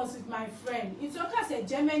now I was with my friend. It's okay say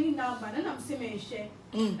Germany number and I'm saying me share.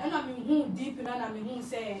 And I'm who deep and I'm who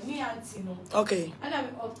say me auntie no. Okay. And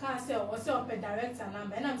I'm okay say was up a director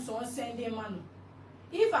number and I'm so sending man.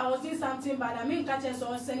 If I was doing something bad, I mean catch us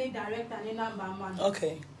on sending director and number man.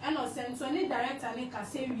 Okay. And I send to any director and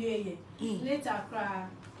say we later cry.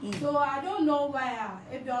 So I don't know why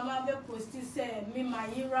if your mother posted say me my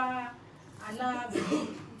era and now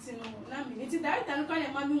it's director and kind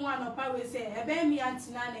of mommy one of power say a baby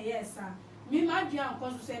auntie nana yes sir. Me my dear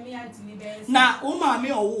uncle say me auntie best. Na o ma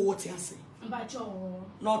me o wo ti ase. Mbacho.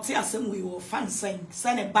 No ti ase we wo fan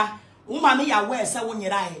send e ba. Uma me ya we say wo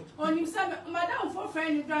nyira e. Oni say madam for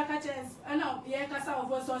friend drag catches and now ye kasa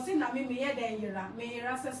of so say na me ye den yira me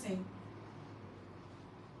yira sesen.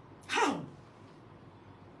 How?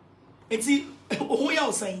 It's who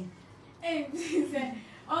you saying? Eh,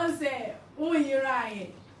 say, oh, you're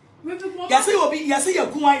right. Yes, you will be. Yes, you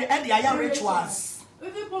come at the Aya rituals.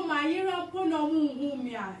 If you put my year up on no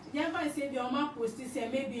moon, never say your map was to say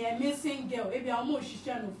maybe a missing girl, maybe almost she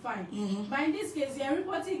shall find. But in this case, the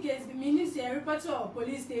reporting case, the minister report to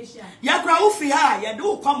police station. Ya crowd free her, you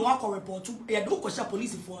do come work or report to, you do question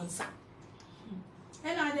police for answer.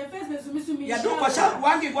 And I the first person to me, you do question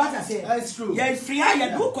one give what I say. That's true. You free her,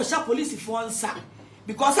 you do question police for answer.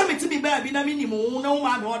 Because I'm to be baby, no minimum, no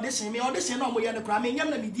man, audition, no more than the crime, and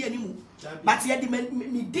me dear anymore. But yet,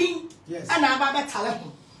 me ding, and I'm a talent.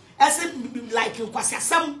 As if like you was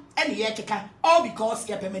some any year all because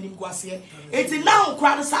you're permanent was here. It's now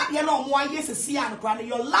crowd, you know, 1 year to see and crowd.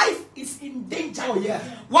 Your life is in danger. Oh, yeah.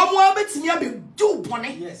 One more bit to me, be do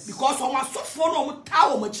bonnet. Yes. Because I was so fun on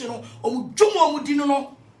tower machine or Jumo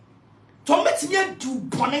Dino. Tom bet me do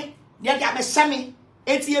bonnet. Near the Sammy,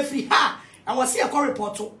 8 year free ha. I was here a call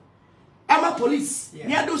report to I'm a police.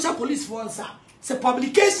 Near those police for answer. Say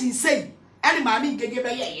publication say any mammy ngege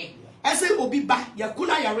ye. I say will be back ya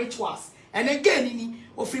kuna ya rituals. And again ini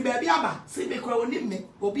o free baby ama say me kwa woni me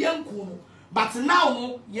obi anku. But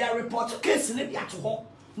now ya report case ne bi ato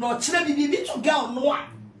no kire bibi to girl no a.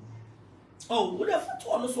 Oh, we have to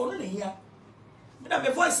on so no here. Me na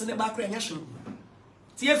be voice ne back anya show.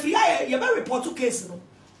 Ti e free ya be report case no.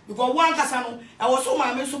 Because one kasa no I was so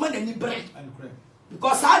my so man any bread.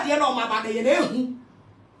 Because I dey no mama dey na ehu.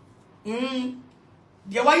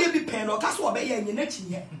 Dey why you be pen no kasa obey ya nyi na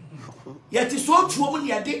chiye. Yet is so true when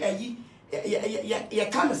you are there. You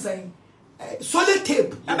can't say solid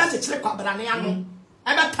tape. I bet it's like a banana.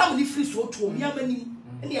 I bet how many free so true. Me,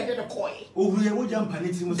 and you did a coy. Oh, we will jump and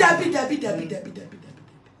it's Debbie.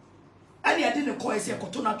 And you didn't coy say a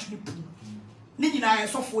cotton tree. Nini, I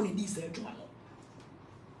saw phone in this.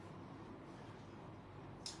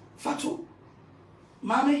 Fatu,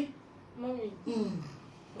 Mommy,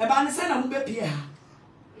 about the son of Bepia.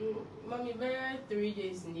 Mommy, bear 3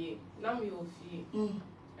 days in the now we will fee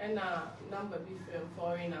and number be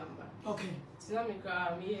foreign number. Okay. So now me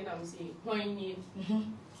cry me and I'm saying point need.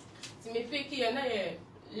 To me pick and I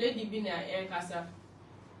lady be na air casa.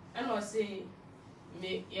 And I say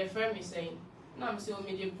me your friend me saying now I'm so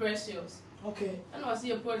me the precious. Okay. And I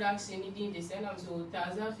see a production in this and I'm so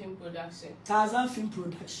Tarzan film production. Tarzan film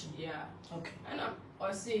production. Yeah. Okay. And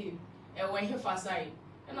I say a way here for side.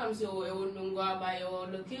 And I'm so I wouldn't go by your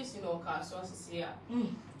location or car sources here.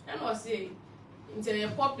 And I say, until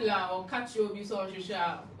you're popular or catch you, be so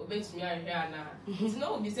social, obey me here now. It's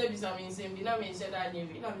not be said, something same, be not mentioned that you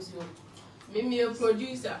know, so maybe a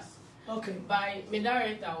producer. Okay. By me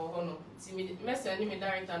director or honor. See me, message me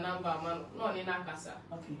director number, man, no in Akasa.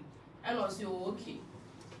 Okay. And also, okay.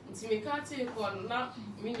 It's me can't take on not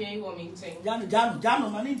me, you want me to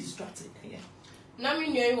Jan, money distracted. Now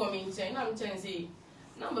me, you want me to I'm telling you.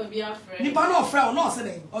 Number be a friend. Nipa no friend no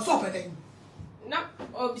say or so peden. Na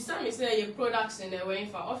or beside me say your production na way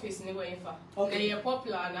for office na way for. Okay. Na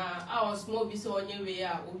popular na our small be so onye we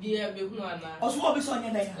a obi a be hu ana. O small be so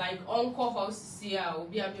onye na. Like uncle house see a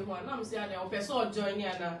obi a be hu ana. Na say na person join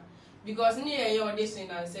na because near your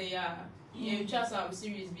audition and say yeah you try some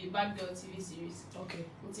series be Bad Girl TV series. Okay.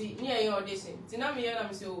 Nti near your audition. Ti na me na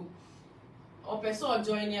me say o person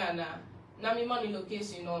join na na me money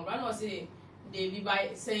location no. Run or say they be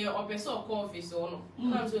by say or person Kofi so no.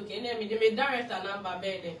 I'm so okay. Then me director number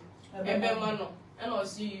bed. Ebe mano. And I'll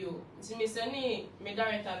see you. See me send me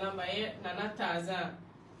director number here na Tarzan.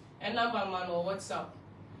 And number man or WhatsApp.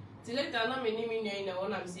 Till later na me ni in the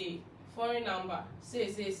one I'm say foreign number. Say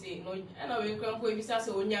no. And I will come ko bisa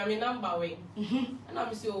say onya me number we. And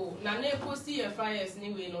I'm so na na post your flyers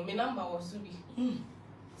anyway no me number was be.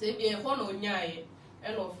 Say be phone onya e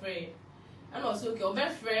and no free. And also, okay, over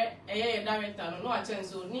friend, a director, no, I change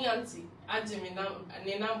so ni auntie, Ajimi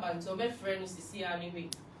number, so be friend is see anyway.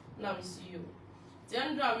 Now we see you.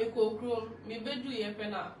 Then draw me co room, me bedu ye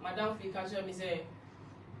pena, Madame Fikajo, me say,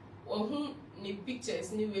 or whom ni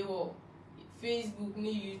pictures ni way or Facebook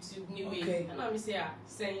ni YouTube ni way. And I say,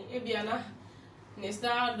 saying, Ebiana, ne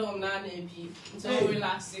star dom na nebi, so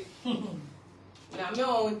relax it. Now me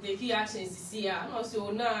on take action see ya, and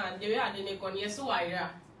also na the way I didn't con yes so I.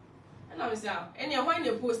 And I say, any when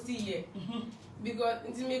you post here, because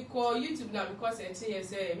it's me call YouTube now because I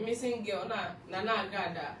say missing girl na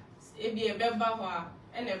Agradaa, it be a beba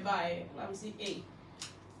and a buy. And I'm say, hey,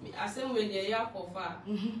 I send with the yak of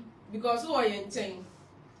because who are you saying?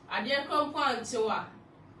 I dare come point to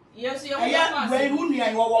yes, you are very wounded.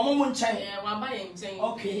 I want one moment. One buying saying,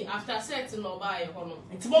 okay, after setting or buy a honor.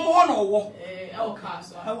 It's one or what? Our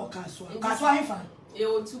castle. ye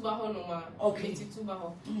o tuba ho no ma okay ti tuba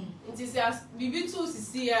ho nti se bibi tu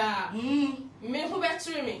sisi a me ho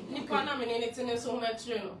betire me nipa na me ne tene so ho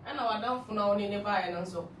betire no e na wadamfo na oni ne bae no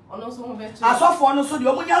so ono so ho betire asofo no so de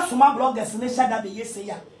omunya soma bloggers ne shada be yese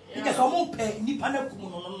ya ike so mo pe nipa na kum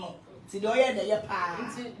no ti de oye de ye pa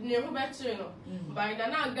nti ne ho betire no by the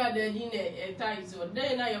na Agradaa ni ne taizo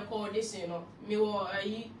dey na your coordination no me wo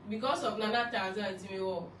because of Nana Tanzania nti me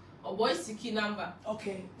wo boy siki number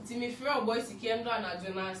okay nti me free boy siki endo na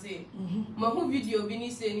jona say ma hu video bi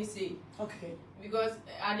ni say okay because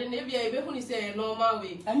I didn't be able to say normal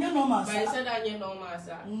way and you normal but I said I normal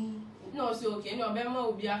sir no so okay no be ma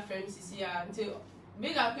obi afrem sisi a nti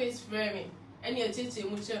big face frame me and you cheche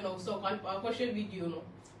mu che no so kwa video no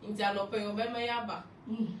nti anope obe ma ya ba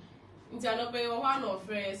nti anope o wa no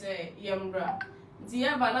frɛ say yemra nti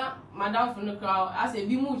ya ba na madam for no crowd as e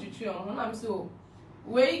bi mu twetwe on na me so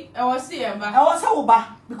wait, I was here, but I was over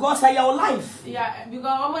because I your life. Yeah,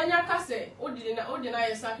 because when you can say, oh,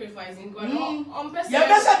 deny sacrificing God. On best, you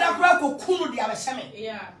better that crack of kunu the other semi.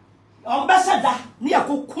 Yeah, on best that near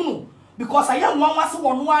kunu because I am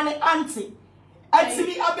one auntie. I see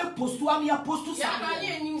me abe post to me post to say. Yeah,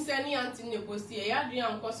 I knew any auntie in the post here. Yeah, the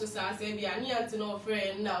uncle so say the auntie no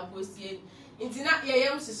friend now post here. Intina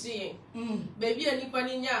yam sisi baby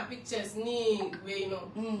anybody nya pictures ni we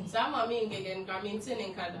no sama mi ngege nka mi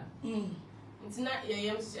ntine nkada intina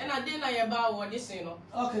yam sisi na dey na ye ba audition no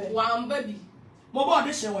okay one baby mo ba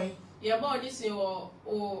audition we ye ba audition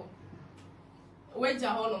o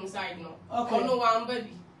weja honom side no okay no one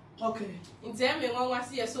baby okay intina me nwa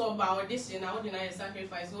wasi ye so ba audition na wo dey na ye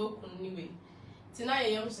sacrifice o kun ni we intina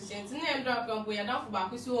yam sisi intina em drop kampo ya da fo ba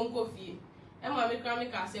ko si won Kofi e ma me kra me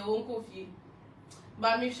ka se won Kofi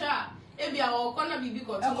ba mi sha ebi a wo kona bibi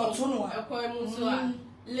ko tuno e ko emu so a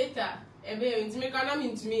later ebe ntimi kana mi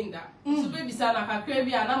ntimi nda so baby sa na kakra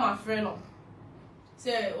bi a na ma frɛ no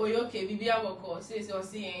say oyoke bibi a wo ko say o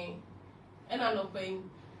si en na no pen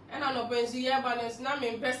so ye ba no na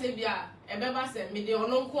me mpese bi a ebe ba se me de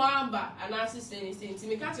ono nko aba ana asise ni say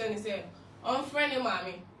ntimi ka kyerɛ ni say on frɛ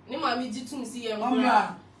ni maami jitum si ye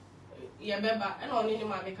mbra ye beba and only ni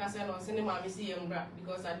maami ka say no se ni maami si ye mbra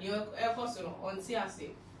because ade e koso no on ti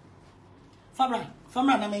ase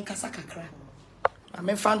famra na men kasa kakra na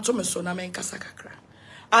men fanto me so na men kasa kakra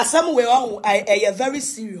asem we on I very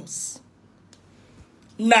serious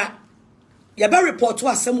na ye be report to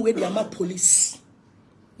asem we dey ama police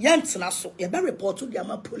yentna so ye be report to dey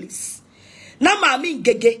ama police na maami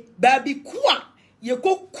ngege baby kwa ye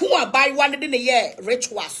ko kwa bai wan de ne ye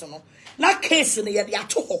rituals no na case ne ye de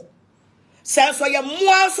ato ho se so ye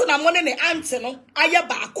moa so na mo ne ne ante no aye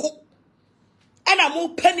baako ana mo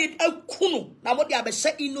penid akunu na mo de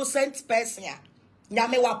abehye innocent person a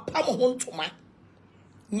nyame wa pam ho ntoma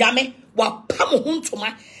nyame wa pam ho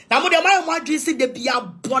ntoma na mo de ma mo adwisi de bia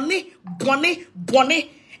bone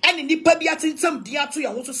ene nipa bia tentam dia to ye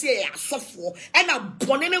ho so se ye asofo ena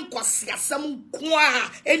bone ne nkwase asem ko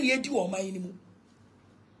a ene edi wo man ni mu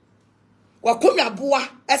wakomya boa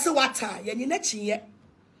ese wata ye nyina chiye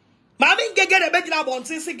maami ngege na begina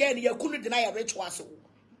bontin se ge ne yakunu de na ye rituals so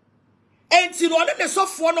enti no ne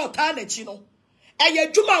sofo no ta na chi no eye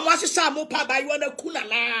dwuma mo ahyehya mo pa bayo na kuna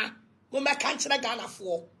na mo meka nkyere Ghana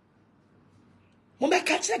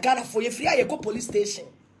fo ye free aye go police station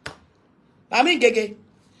maami ngege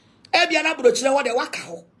e bia na brochire ho de waka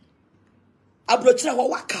ho abrochire ho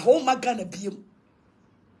waka ho magana biem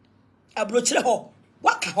abrochire ho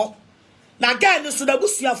waka ho na guy no so da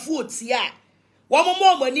busuafo otia wo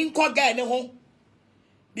mo ani nko guy ne ho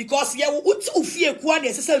because ye wo fie ku an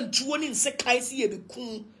yesese ntuo ni nse kan si ye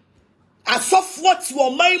beku asofo ti o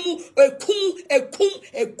man mu ekum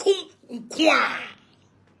nkwa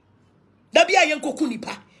da bia ye nkoku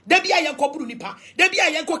nipa da bia ye nkoburu nipa da bia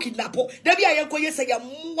ye nkokidnapo da bia ye nkoyese ya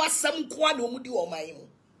muasam nkwa na omudi o man mu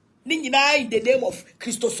ni nyina in the name of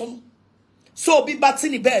Christosom so bi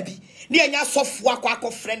batini baby ni enya sofo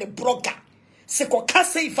akwa friend broker se ko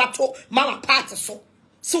kase ifato mama party so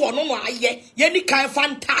ono no aye ye ni kan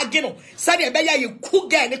fantage no se de be ya ye ku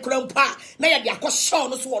ga ne krampa na ye de akosho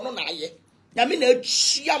no so ono na aye ya me na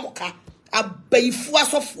atwia moka abaifu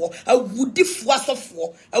asofo awudifu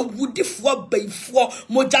asofo abaifu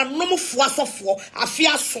mojanomfo asofo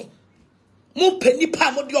afia so mo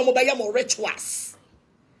panipa mo de o mo be ya mo rituals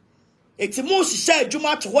eti mo hihya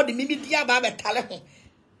adwuma to ho de mimi dia ba betale ho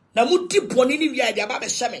na mo di boni ni wi ade ba be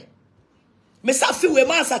hyeme me sa fi we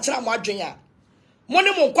man sa kira mo adwen a mo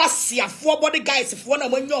ne mo kwasiafo body guys fo na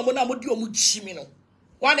mo nya mo na mo di o mo chimi no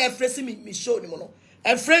one e fresi me show ni mo no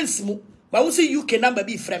e friends mu ma wo see UK number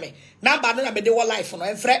bi frɛ me number no na me de wo life no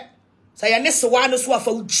e frɛ sa ya ne se wa no so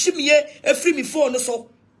afa wo chimie e free me phone so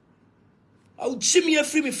I'll Jimmy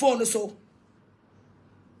free me phone so.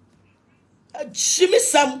 Jimmy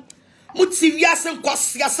Sam Mutiviasam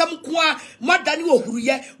Quasiasam Qua Madani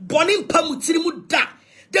Ohuye, Bonin Pamutiri Muda,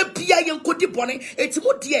 the Pia Yankoti Bonnet, it's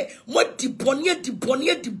Mutie, what the bonnet, the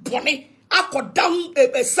bonnet, the bonnet, I got down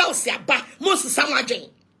a South Yaba, most Samajin.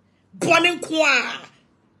 Bonin Qua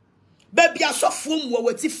Baby, I saw foam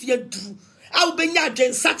what if you drew. I'll be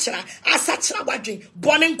Yajan Sachra, a Sachra Wajin,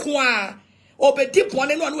 Bonin Qua. Obe deep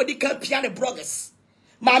one and one with the piano brothers.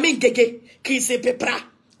 Mammy Gege, Kise Pepra,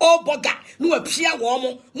 oh boga, no a pia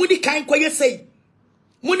woman, Muni can't quite say.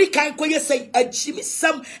 Muni can't quite say, a Jimmy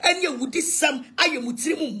Sam, and you would this Sam, I am with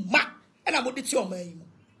Timu Ma, and I would it your name.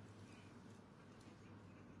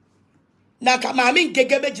 Naka Mammy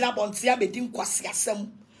Gege Bejab on Sia Bedin Quasia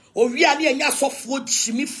Sam, or really a yas of wood,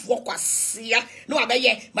 Jimmy for Quasia, no other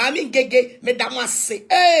ye, Mammy Gege, Madame say,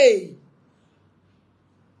 hey.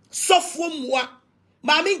 So for moi,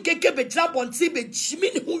 Mammy Gege be drop on Tibe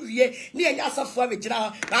Jimin who ye near Yasa for me.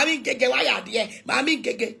 Mammy Gege, why are dear? Mammy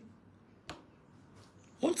Gege.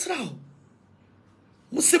 Montrao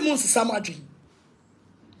Muslims Samadri.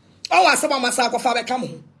 Oh, I saw my Masako Father come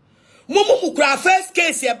home. Mumu cry first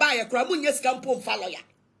case here by a Cramunyas Campon Falloya.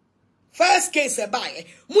 First case here by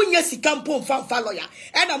Munyasi Campon Fan Falloya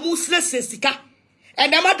and a Muslim Sika.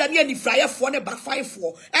 And I'm not any fryer for a back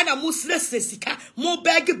 5-4 and a Muslim Sika, more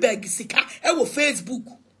bag Sika, and with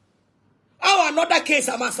Facebook. Oh, another case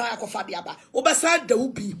I'm a Sayako Fadiaba, Obasad the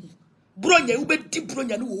Ubi. Bronya, Ube deep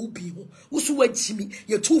Bronya, no Ubi, who's what Jimmy,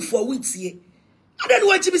 you're 2 for weeks here. I don't know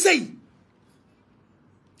what Jimmy say.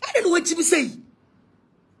 I don't know what Jimmy say.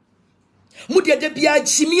 Mudia de Bia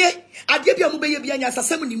Jimmy, I give you a Mubia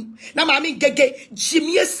Sassaminim. Now, I mean, Gege,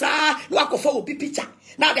 Jimmy, sir, walk of all picture.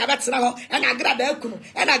 Now they are that's now, and Agradaa,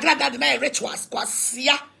 and Agradaa deny rituals,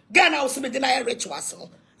 Quasia, Ghana also deny rituals,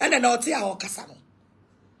 and then I'll tell our Cassano.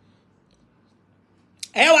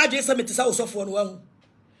 I just submit to South one well.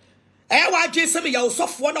 I just submit your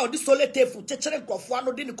soft one or this solid for teacher and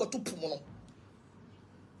Kofi didn't go to Pumono.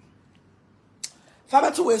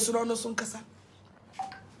 Father to waste on some Cassa.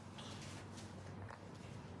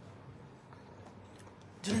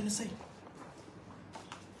 Did I say?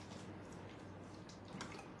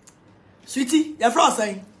 Sweetie, you're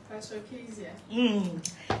frozen. That's okay, Kezia.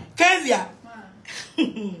 Kezia.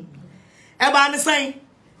 Eba saying,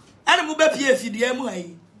 and move up here if you dear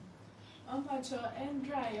Moy. Uncle and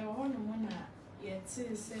dry your own mona, yet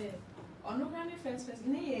say, on no kind of first,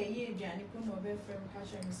 nay, ye, Janny, come over from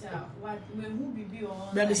Catcher himself. What will be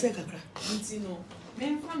on the second crack? No,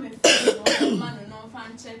 men from a man and no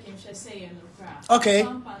fan checking, shall say, and no crack. Okay.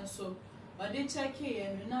 So. But they check here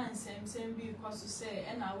and nonsense and be because to say,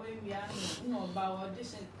 and away we are no about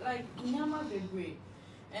audition like Nyama Bebre.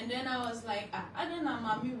 And then I was like, I don't know,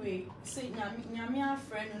 Mammy, way say Nyamia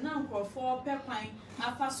friend, and uncle for pepine,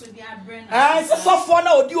 I pass with their brain. I said, so for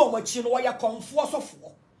now, do what you know, why you comfort so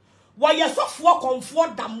for. Why you so for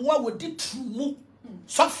comfort, damn what would it true?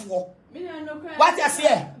 So for what I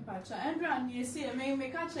say? Andrew, you see,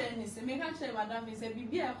 make a change, make a change, madam, is a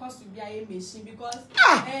BB cost to be a machine because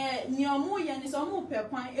near Moyan is almost per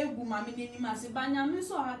point a woman in Massive Banyam,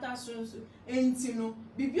 so hard as ain't you know,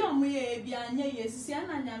 BB on me, be a yes,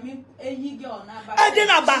 and I mean a girl now. I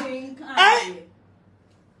didn't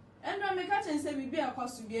Andrew, make a change, say BB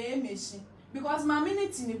cost to be a machine. Because my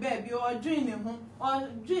minute in the baby or dreaming home or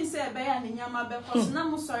dream say by any yama because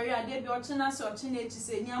now sorry I did your china or teenage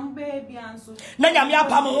say yam baby and so. Nanyamia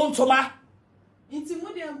Pamon Toma.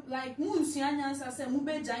 Intimidium like moon sians as a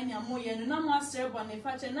mube giant moyen, no master born a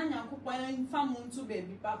fatch and Nanya Kupa famun to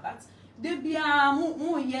baby papa. They be a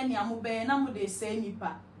moo yen yamube and amu de say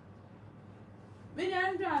nipa. When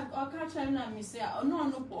I drag or catch him, I say, oh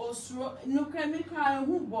no chemical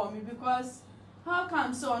who bore me because. How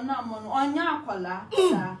come so now on your collar?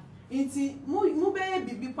 It's mu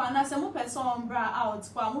baby pana some person bra out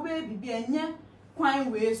for mu baby and ye quine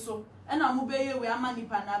way so and I'm obey we are money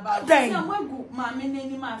pana about some mammy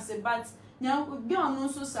any mass but now girl no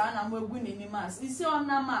so son and we're winning mass. It's your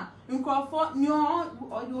nama in Crawford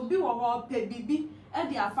or you'll be what pay bibi at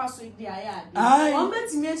the affair with the ayah. I'm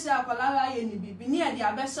betting me shall collar any bibi near the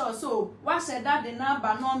abyssal so what said that the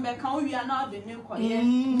number number can we are not the new call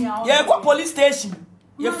yeah police station.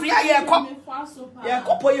 You free a cop,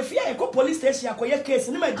 you fear a police station, a case,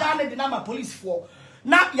 and never done the number police for.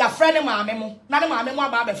 Not your friend and my memo, not my memo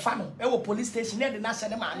about the funnel, a police station near the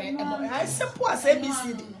national man. As simple as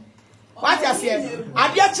ABCD. What I say,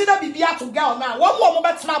 I get to be able to go now. One more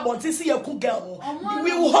about trouble to see a cool girl.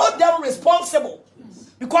 We will hold them responsible.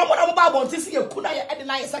 Because what about to see a cool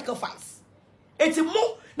and sacrifice. It's a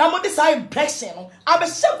more now what this impression. I'm a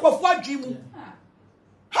simple of what dream.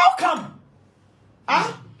 How come? Ah,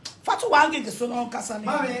 fatu wange ke so no kasa ne.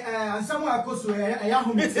 Mami ansamu akoso eya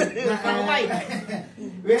homete.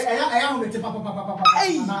 Eya homete papa.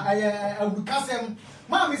 Na awukasem.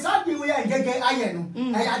 Mami sadi we ngege aye no.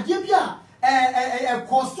 Ade bia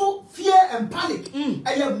koso fear and panic.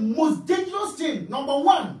 Most dangerous thing. Number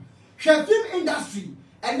 1, film industry.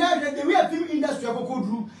 And now the way film industry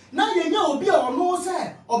akokodru. Na yenya obi a ono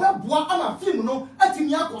se obeboa ama film no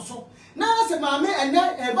atimi akoso. Na se mami and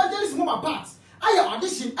evangelist mama part. I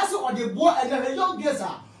audition as or the boy and the young girls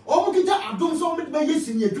are. Omukita adum so mit be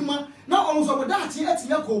yesin adwuma na onso bo daati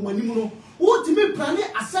atia ko manim no wo timi plane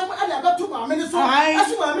asem ade abeto ma me so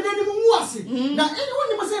aso ma me ni mu ase na anyone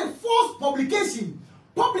you say false publication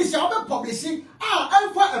publish or publishing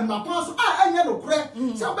alpha and mapa so anya no kure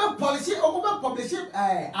so be policy or be publish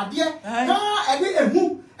ade na ade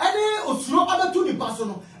ehu ade osuro abeto ni paso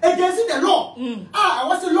no against the law I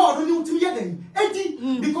was the law no timi yeden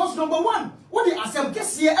edi because number 1 what the asem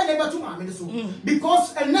kese e na beto ma me so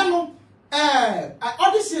because enano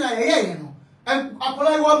audition no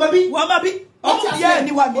akola wa mabi obi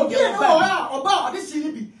ni wa mi oba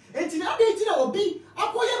audition bi enti na dey ti na obi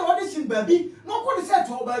akoye na audition baby no ko dey set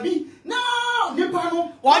to baby na nipa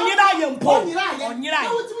no onyira ye mpo onyira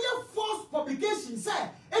na wotimi ye false publication say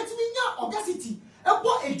etimi nya audacity ebo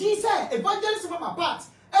edi say evangelist mama part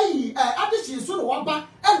audition so no waba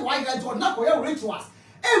and why get on na ko ye rituals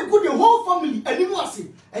good the whole family animu ase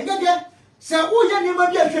engege se wo ye ni ma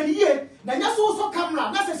bi ahwani ye na nya so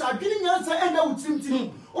camera na se adwini nyansa e na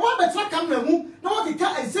wutimtim o ba betra camera mu na wo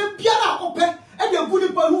keka ensem biara ope e de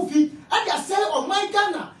gudi pa hufi e de say o man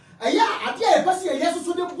Ghana aya ade e pese ye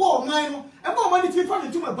so de bo o man no e ba o man ti fa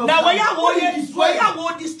ne tuma ba na wo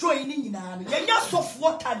destroy ni nyina no ye nya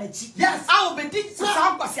sofo ta na chi yes a wo be di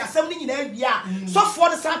sa kwase asem ni nyina wi a sofo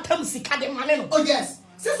de sa tam sika de mane no oh yes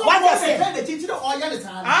what you say the teaching or the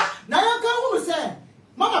time na you can say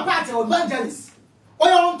mama party or evangelist or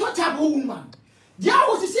your untouchable woman dia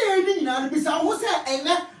wo say ni nyina bi sa wo say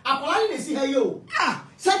ene akola ni si ha yo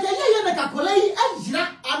say ye na kakola yi agira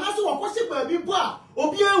anaso wo kwose ba bi bo a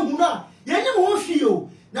obi ehu na ye ni mo hwi o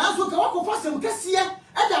na so ka wo fa sem kese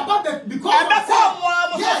e da ba because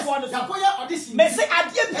yes da ko ya audition me say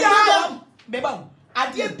adie bia beba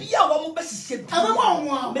adie bia wo mo besise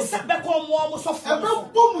bia me se be ko mo sofo ebe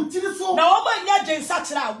bo mu tiri so na wo ma nya gen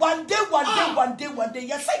satira one day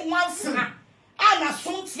you say once ana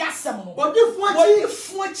som ti asem no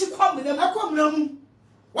odifu achi kwamna mu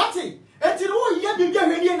what enti no ye bi bia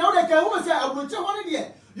hwani na wo de ka wo say abroche ho ne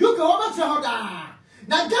de you ka wo ba tra ho da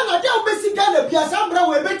na Ghana de wo besi Ghana bia sambra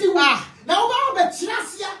wo ebeti wo na wo ba be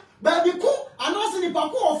kirasia ba bi ku anose ni pa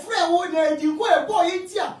ko ofre wo na di ko e boy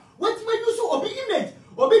ntia what me do so obi image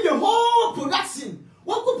obi the whole production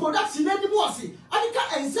what go production any more see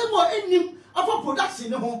adika ensem o enim afa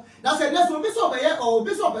production ho na say na so obi so be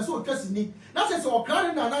obi so be so twasi ni na say o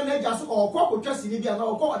kran na ja so o ko twasi ni bia na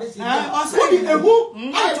o ko ade si what the ehu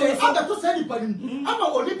ada to say ni panim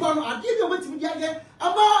ama oni pa no ade bi wetim dia ge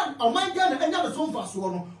ama o man ga na enya be so mfa so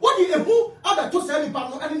no what the ehu ada to say ni pa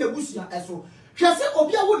no ene na busia eso hwese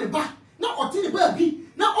obi a wo ne ba na otini ba bi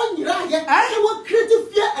na onyira ye e wo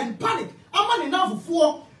creative fear and panic ama ne na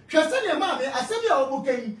fufuo hwese ne ma me asemi a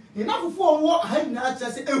obokan ne na fufuo wo ha na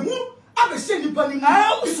acha se ehu abehye nipa ni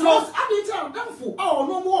because abetira damfo a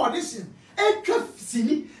ono mo audition e twa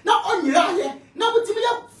sini na onyira ye na butimi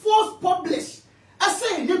ya force publish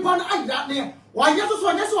ase nipa na ayira ne wa ye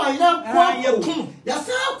so nya so ayira kwa ya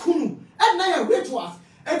sa kunu e na ya rituals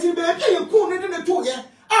e ti be bi ye kunu ne to ye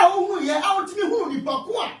a ohun ye a otimi hunu nipa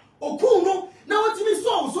ko a okunu na watimi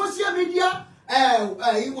so social media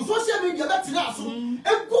social media betina so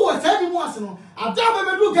egu wata ni mu ase no ada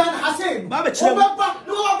be do Ghana ha say ba be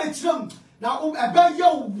chiram na ebe ye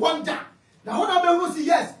wonder na ho na be hu si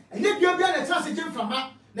yes enye bia na trust jim from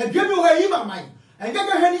ha na bia bi ho yi mamai enye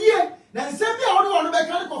ga hani ye na nsem bia ho no be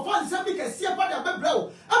kan ko fa nsem bi kase pa da be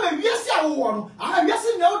brao ama wiase a wo no aha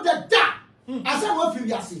wiase na o da asa wo fi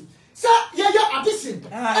wiase sa ye audition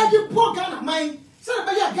e di program man say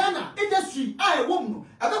be ya Ghana industry I won no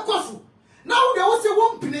abekoso now they will say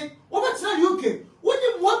one penny over to UK when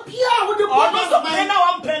you want pia with the money na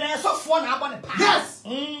one penny so for na abon pa yes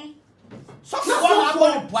so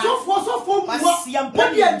for when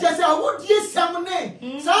you just say what you sam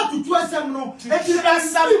ne sa to two sam no e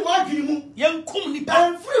free mo adwini mu yenkum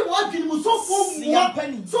nipa free mo adwini mu so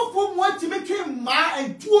for mo ti make ma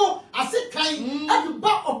entuo asekan e de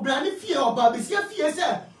ba obrane fie oba besia fie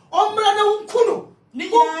say omra na unkuno ni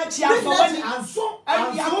nya chi afobani anso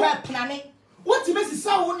yakwa plane what you message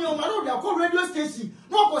sa woni o ma no de call radio station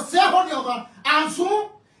no ko say ho ne o ma anso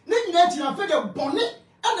ni nyina chi na fe de bone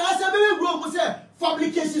and I say be grow mo say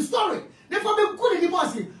fabrication story Never be good anymore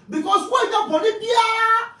because what you body bia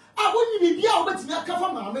I wouldn't be bia over to me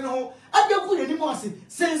cover my no I be good anymore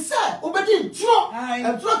since obedi draw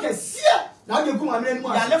and draw can see now you go my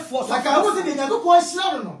anymore like I was in the Yago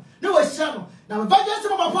Shadow no was shadow now if I get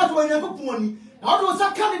some of my part when you go money how was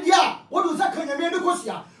that kind of ya what was that kind of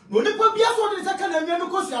negotia no nipa bia so the second and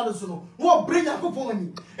negotia so no bring a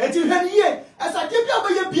coupon and you had here as I give you by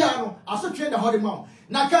your piano as a train the holy mount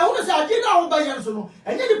now can I say I did not by Yansono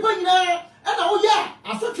and then the point there and oh yeah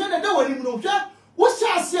I saw train the door in no what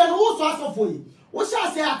shall I say and also for you what shall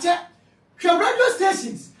I say I check radio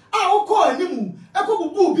stations I will call a new a couple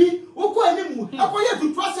booby will call a new I call you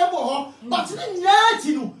to trust them all but in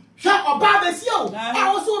Yatinu shall a barber's yo I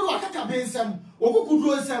also like a cabin or could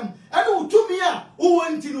do some and who to me who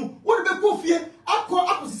went to what the Kofi I call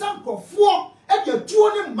up some for 4 and you're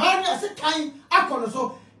 200 money as a kind I call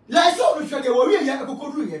so like so we shall go here and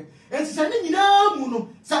go here and sending in a moon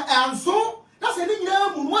and so that's a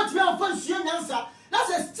little moon what we have first young answer that's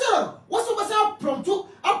a still what's over up from two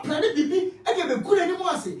up planet BB and give a good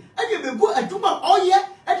anymore say and give a good a tuma oh yeah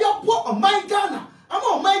and you put on my Ghana I'm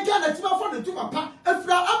on my Ghana to my father to my pa and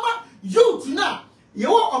from ama you now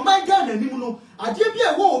you are on my Ghana anymore I did be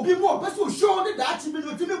a war be more person show that to me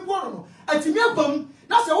to me borrow and to me bum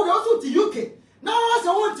that's a also to UK now as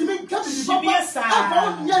I want to make captain papa I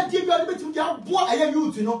found ya give you a bit to your boy I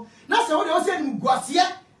you to know that's what they say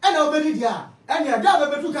Guasia and obedi dia and ya da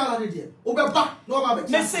be to Canada dia obeba no ma be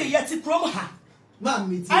me say yeti krom ha man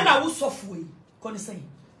me ti ana wo sofo yi ko ni say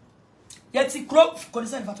yeti krom ko ni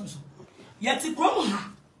say fato so yeti krom ha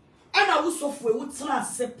ana wo sofo yi wo tena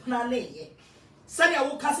se pna na ye sani a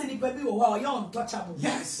wo kase ni baby wo ha o ye untouchable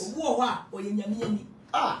yes wo ho a o ye nyame ani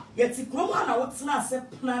yeti krom ha na wo tena se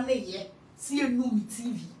pna na ye see you know me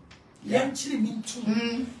TV. Yam chili me too.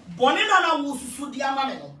 Bonina wo susu di ama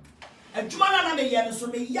me no. Adwuma na me ye no so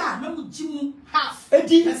me ya na wo gimu half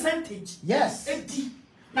percentage. Yes. Edi.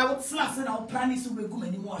 Na wo tsena se na wo plan so be gum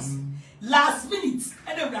ani was. Last minute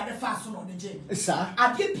and the brother fast on the gym. Sir.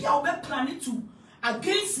 Ade bia wo be plan to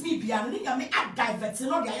against me bia no ya me a divert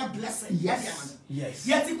no dia blessing. Yes. Yes.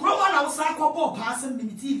 Yet kroma na wo sa kwabo pass me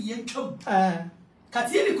TV ye twam.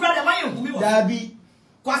 Katiri kura de maye humi wo. Dabi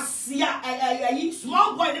Kwasia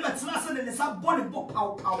small boy never tell us that there's a body book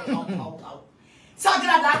pow. So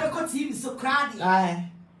Agradaa be ko TV so crowded.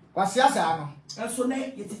 Kwasia sa no. And so na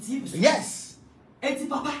yet TV. Yes. Enti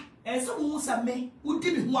papa, so wo sa me, wo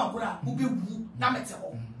di me ho agora, wo be wu na mete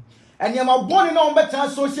ho. And you are born in on better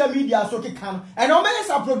social media so ke kan. And on many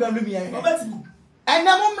program me here. And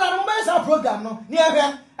na mo mra program no. Near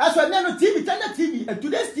here. As well no TV, TV, and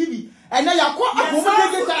today's TV. And now you are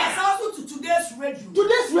to today's radio.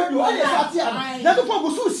 Today's radio, what is that here? Now the people go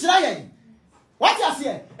so shy. What you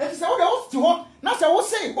say? It is all the host to home. Now say what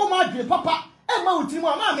say? Oh my dear papa, and my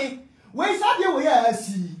ultimo mammy. Where is that you here?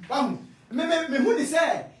 See, me who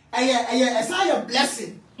say? I say a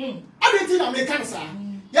blessing. I didn't think I make cancer.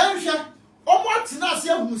 Young o what na se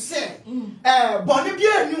hu se boni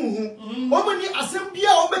bia nu hu o mani asem bia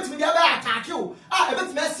o betimi dia ba attack o e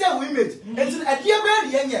betimi se hu image enti e dia ba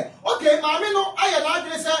de yenye okay maame no aye na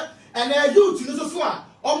adre se and youth no so a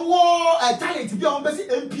omwo talent bia o besi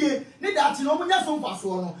mpie ne that no omunya so mfa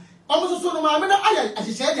so no omo so no maame no aye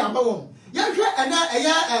ahihye dia ba wo yehwe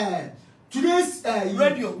ena today's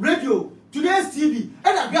radio today's TV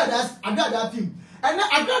and Agradaa film and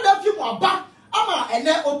Agradaa film aba ama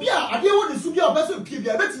ene obi a ade wo ne su bia obeso pie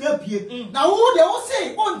bia betimi apie na wo de wo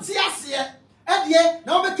sei on ti ase ede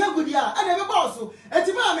na wo beka gudi a ene be boss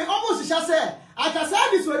enti ma me almost sha se akasa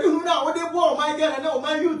dis wadi hu na wo de bo o my girl na o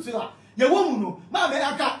my youth a ye wo mu no ma me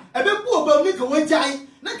aka ebe bu oba mi ka wo jai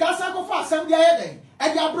na ka sa ko fa asam dia ye den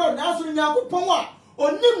ede abroad na so nya ko pon a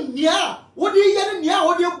onim nia wo de ye ne nia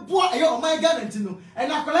wo de bo aye o my girl enti no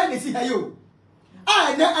ene akola ne si ha yo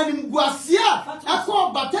a na animguasia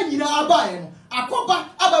akọ bata nyina aba ye no akoba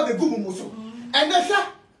aba be gumu muso ene hwa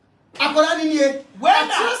akola ni nie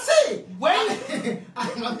achira se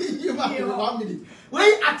I'm not you ma 1 minute we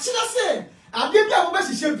achira se ade bia mo be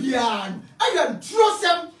hihye bia I am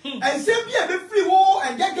trustem and say bia be free wo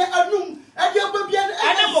and get anum ade aba bia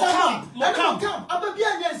mo come aba bia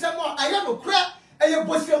nya nsem a aye no kra eye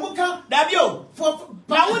bosia mo kan da bio for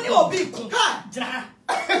ba woni obi ku ha jira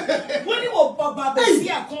woni wo baba be si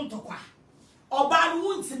akonto kwa oba no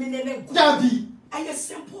wuntimi ne ne ko dabi aye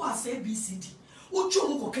simple as ABCD uchu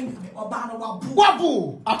mu ko kenye oba no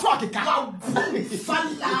wabu ato akeka wabu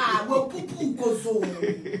falla wo pupu gozo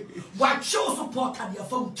wa show support and your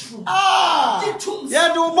phone true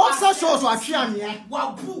yeah do boxer shows wa twa me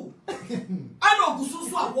wabu ano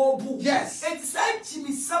gususu a wo bu yes it say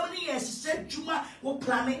chimi 7 years she juma wo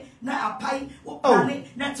planning na apai wo planning,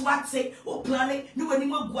 network say, planning, no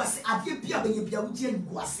anymore guase, agyapong be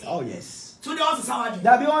guase. Oh yes. To the answer,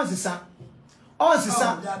 that be on the sun. On the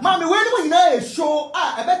sun. Mammy, when you know show,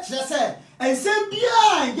 I bet you say, and say,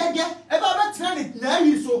 yeah, about turning it now,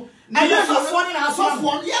 so. And that's one in our soft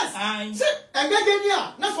one, yes. And get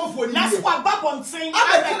that's what that's what Babon saying.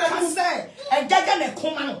 I say, and Gagan a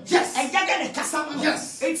common, yes, and Gagan a Cassam,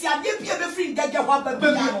 yes. It's a deep free Gaga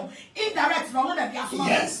Wababiano, indirect from the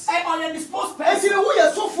yes, and on a disposed person who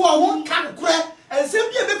is so for one can crack, and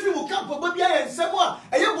simply a baby will come for Babia and someone,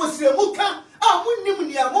 and you will see a muka, I wouldn't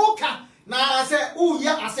even a mocha. Now I said, oh,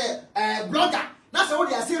 yeah, I said, blogger. That's what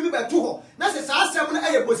they are saying about two. That's a seven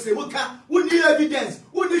a was a muka, would need evidence,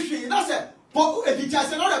 would she? That's a pop a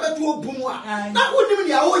teacher, not about two bumwa. That wouldn't even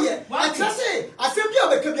know yet. I can say, I simply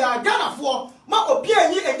have a Ghana for my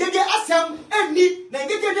opinion and get Assam and need, then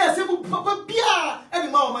get a simple papa beer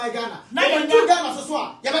and my Ghana. Now you do Ghana as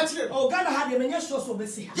well. Oh, Ghana had a menyasho so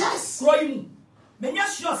busy. Yes, Roy.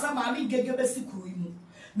 Menyasho some I mean get basic cream.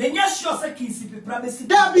 Menyasho se kisi privacy.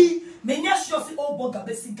 Debbie. Menyasho se oboga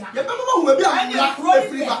basic. You remember who will be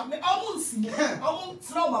a almost my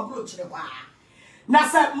brooch.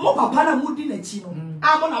 Nasa mo papa na mudi na chi no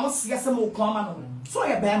amo na mo siese mo koma no so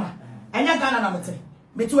ye bema enya Ghana na mete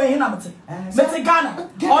metu ehe na mete mete Ghana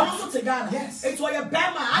ono so te Ghana etu ye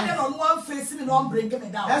bema anya no one face me no bring me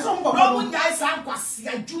down no mo nyai san kwase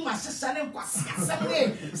adwuma hyehye ne kwase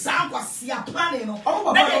asem san kwase apane no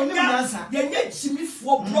ye nye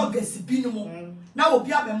chimifo bloggers bi no mo na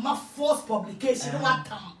obi abema force publication what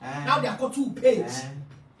time now they are got 2 page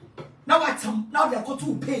now they are got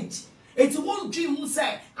 2 page. It won't dream who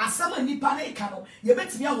say, as someone nipa na ikano, you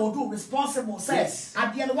bet me I will do responsible says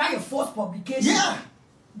at the end why you force publication. Yeah.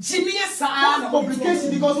 Jimmy sa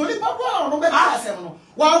publication because only papa no better asem no.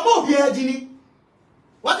 Wa mo bia Jimmy.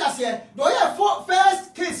 What I said, do you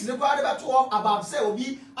first case required about say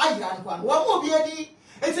obi ayira nkwa. Wa mo bia di.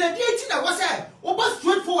 It's a DT that was said, oba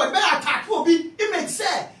straightforward, better attack obi image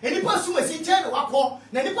say, any person was in turn wa ko,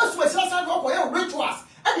 na any person was last go for rituals.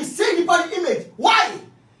 And the same anybody image. Why?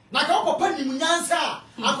 Na ka papa ni nyansa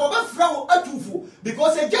akoba fra atufo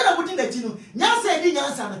because e gera wudi na tinu nyansa e di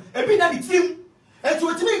nyansa no e bi na di tim etu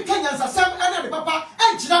otimi nka nyansa sam ana de papa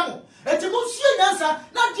e gira mo eti mo sue nyansa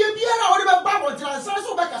na de biara wo de ba ba nyansa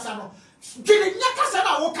so be kasa no gire nyakasa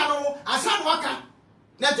na wo ka no asa no aka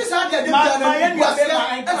na ti sa de biara na bu ase e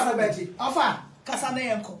na ba ji afa kasa na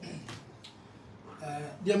yenko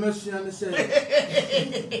de mesua ne se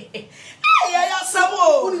ya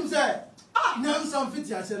samo unim se Nyam some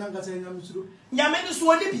fiti I said, I'm going to say, Yaman is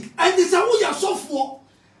one of and this are we are so for.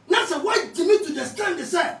 That's a white to me to the stand. They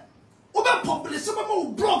say, over publish some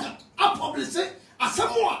more blogger, I publish it as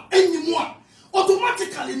some more anymore.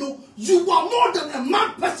 Automatically, no, you are more than a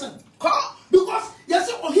mad person. Because yes,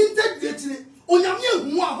 or hinted it on your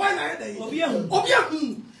new one. Why are they?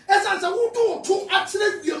 Obiahu, as I would do 2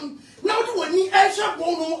 accidents. Now the one he Asia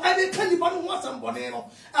Bono and they can't even want somebody. I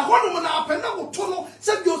want to know Penna Tono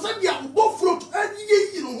said you said you go float and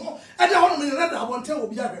you know, and I want to I want to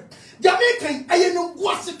tell you. Jamaican, I know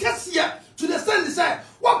what's the cassia to the stand side.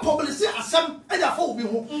 What publicity as some and a phone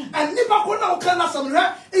and never go now can some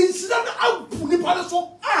instead of Nippon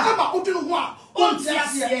so I'm out to one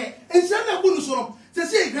year instead of Bunuso. They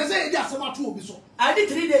say, that's about 2 weeks. I did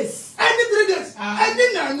 3 days. I did 3 days. I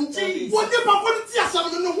didn't know. What the papa did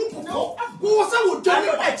something who was I would tell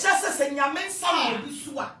you. I just say, Yaman, some be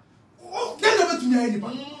sure. Oh, then never to me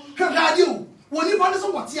anybody. How you? When you want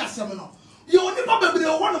to watch your seminar, you only probably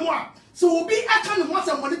one more. So we'll be I can't want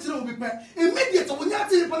somebody to be paid. Immediately when you have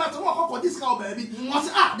to walk for this cow baby. I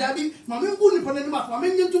say, Debbie, my men wouldn't put any matter. My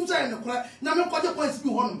men to say in the crack. Now, I'm quite a point to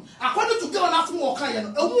home. I wanted to go and ask more kind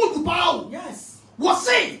of a wood power. Yes. Was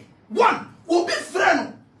say one will be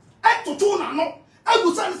friend at to tuna no. I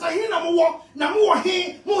will say here no more, no more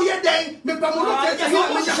here, more yet day, me okay.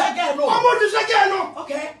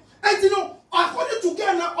 And you know, according to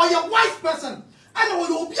Ghana or your wise person, and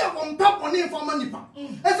will be on top on him for money.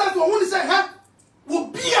 And that's what I want to say, huh? Will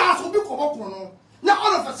be as will be covered. Now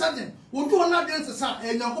all of a sudden, we'll do another dance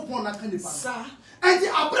and now upon that kind of sir. And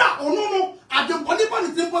the Abra or no, I don't believe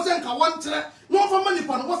on the 10% I want no for money.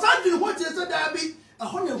 Was I doing what you said there be a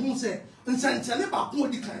honey who said, and sent a little more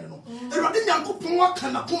decline. And Rodin Yanko Puma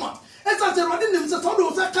Kanakuma. As I said, Rodin himself, all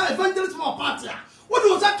those that kind of evangelist for party. What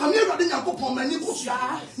was that come here, Rodin Yanko Puma and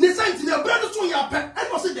Nicosia? They sent to their brother to your pet, and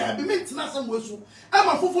was it there be meant to some whistle. I'm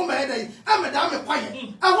a fool for my head, I'm a damn quiet.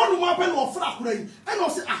 I want to weapon or flat and I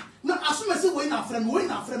say, ah, now as soon as you win our friend, me.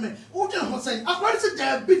 Oh, General saying, I want to say,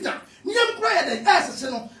 they're bitter. Nyam prayer the as a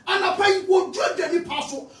and I pay will judge any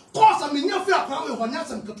parcel. Cause I mean, you feel proud of one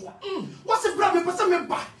person. What's the problem? Person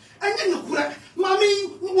member. and then you could, Mammy,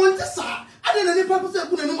 want to say, I didn't any purpose of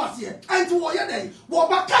putting him here, and to all your day, what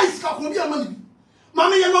about Kaiska will be a money.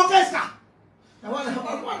 Mammy, you're not Kaiska.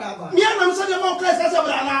 Me and I'm saying about Kaiska as a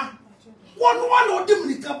banana. One or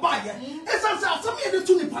dimly cabaya, as I said, some of the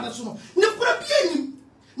Tuni Panasuno,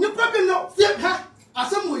 no problem, no, fear her, as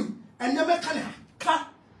some way, and never can her.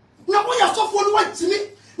 Now we are so for white to me.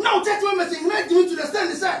 Now take me messing right to the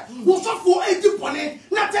stand side. Who so for 80 pony,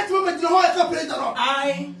 not take me to the whole operator.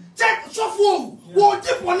 I take so for what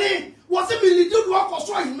dip on it was a million do work or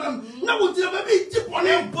so him. Now would never be dip on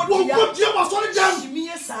it, but what put you was on the jam.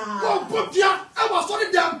 What put you? I was on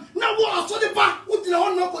the jam. Now what I saw the back with the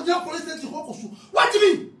whole local police station. What do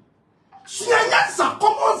you mean? Sir,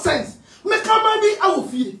 common sense. Make a be our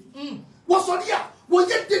fear. What's on here? What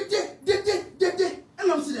did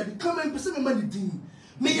and I'm saying, come and pursue money.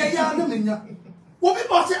 Me ya no menya. Wo be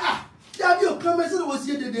boss ah, ya bi o come say wo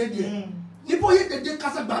sie de. Nipo ye de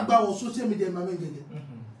kasa gbagba on social media mama ngege.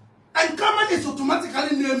 And common is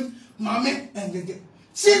automatically named Mame Ngege.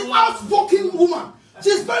 She's an outspoken woman.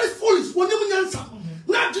 She's very foolish. When you answer,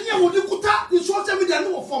 now Junior will you kuta in social media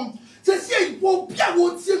no form. Say wo bia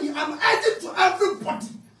wo tie me. I'm adding to everybody.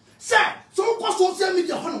 Say so go social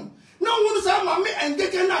media hono. Now when say Mame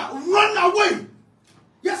Ngege now run away.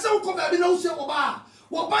 Yes, so come baby now say oba.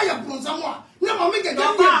 Wo buy your bronzamwa. Na Mame Ngege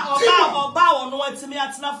oba ono wati me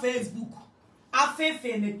atna Facebook.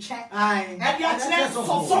 Afefe ne check. Aye. E bia tire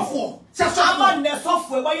sofo. Se sofo ne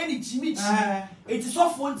sofo e boye ni jimi ji. Eti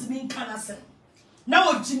sofo ntimi nka na se. Na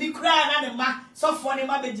o jimi kura na ne ma sofo ne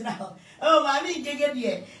ma begina. Oh Mame Ngege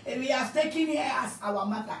de. We have taken her as our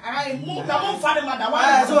mother. Aye, mo na mo fa ne mother.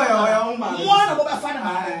 Why so your mama? Mo na mo be fa ne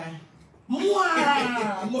mother. Mo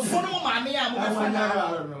mo fo no Mame a mo be fa na.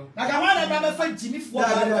 Na ka wa na be fa jimi fo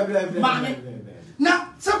Mame.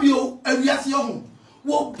 Na sabio awiase ho.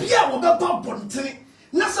 Wo bia wo be ba bontene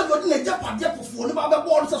na se bodi na japade pofo ne ba be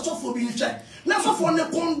bo se sofo bi nhwe na sofo ne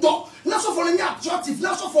kondo na sofo ne nya attractive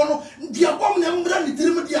na sofo no dia bom ne mbra ne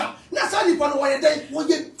tirim dia na sa nipa no wo ye den wo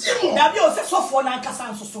ye timo da bia o se sofo na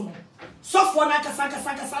nkasa nsoso no sofo na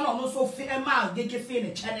kasa no no so fi e ma gege fi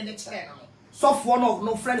ne chene ne chere no sofo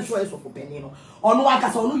no friend so e sofo peni no ono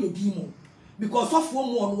akasa ono ye di mo because sofo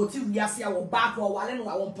mu ono wo ti wiase a wo ba ko wale no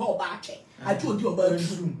wa wo mpa oba ache aju odi oba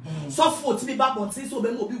true sofo ti be ba bontin so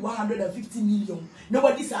be mo bi 150 million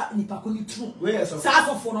nobody say nipa ko ni true sa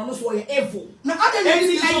sofo no so ye evil na ade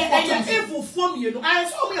ni evil form you know I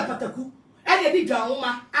so me pataku e dey dwa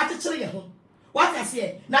nwoma atechire ye ho what I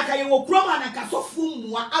say na ka ye wo kroma na ka sofo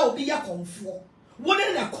muwa a obi ye konfo wo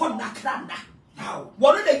ne na kon na kranda how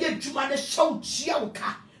wo ne ye djuma ne show chia wo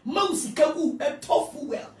ka mausika gu e tofu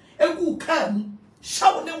well egu kam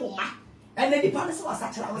show ne wo ma and then the palace was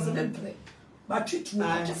actually I was in play but treat me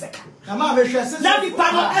just a can na ma be hwese na the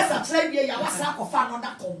panel as a trade ya wasa ko fa no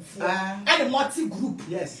da konfo and the multi group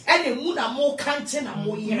yes and the mu na mo kanche na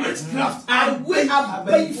mo witchcraft and we have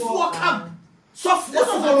pay for come so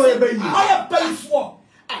for we pay I pay for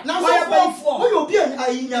na we pay for we obi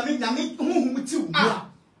ayi nyame huhum ti wo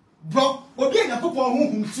bro obi anyapopon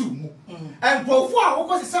huhum ti wo and profo a wo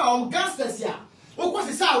ko se on gangsters ya wo ko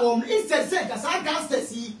se on instead say that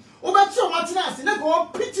gangsters yi obetu matinasi na go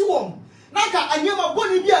pretty one naka anyema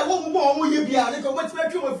boni bia wo mo ye bia na go matima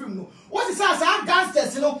twa film no what is as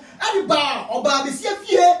gangsters no adi ba oba be sia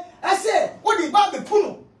fie ese wo di ba be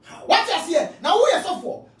puno what is here na wo ye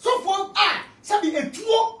sofo sabi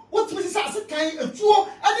etuo wo timi sisa ase kan etuo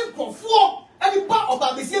adi krofo adi ba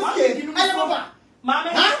oba be sia fie aye baba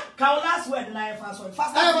Mame ka last word na e fa so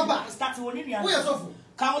fast baba start woni nia wo ye sofo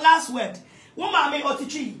ka last word wo Mame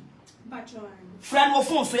otichi friend wo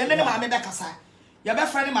phone so ye me Mame be kasa ye be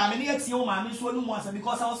friend Mame ne atie wo Mame so onu mu asa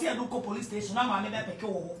because I was here do police station na Mame be peke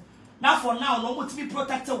wo na for now no mo to be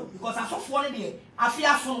protected because asofo ne de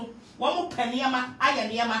afia so wo mo paniama aye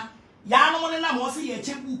niama ya no mo ne na mo se ye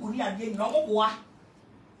che book ni ade ni no mo boa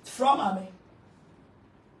from Mame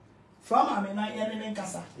na ye ne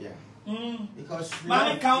nkasa yeah because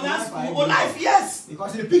Mame count us life yes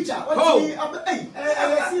because in the picture what see a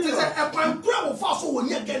pancreas will fall so when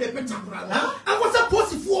you get the picture and what's a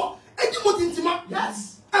positive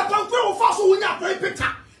yes a pancreas will fall so when you get the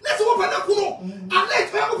picture let's open up and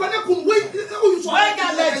let's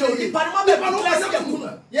open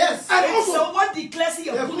up yes and also what declares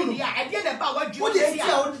your opinion I did about what you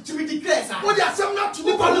to be declared what you are not to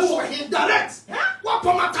be direct what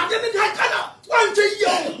one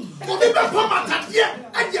year for the Pamata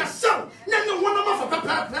and yourself. No one of us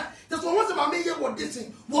that's what was about me. What this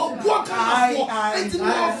thing will walk out and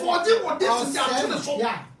for them what this is.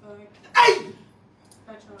 Hey,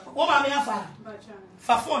 what am I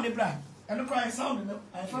for? For the brand and the crying sound.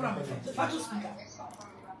 I found a speaker.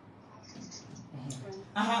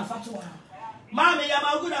 Aha, fatwa. Mommy,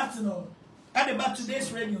 Yama, good afternoon. And about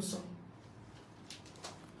today's radio song.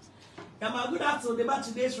 Yama, good afternoon. About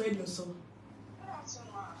today's radio song. Good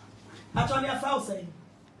afternoon, ma. That's on your phone saying.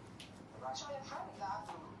 That's on your phone,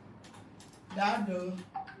 Dado.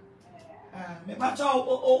 Me bacho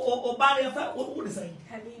o bari afa o de say.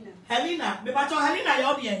 Helena. Me bacho Helena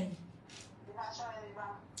ya obien.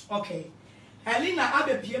 Okay. Helena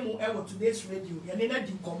abepie mu e today's radio. Ye na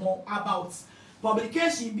di komo about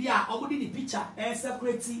publication bi a omudi the picture e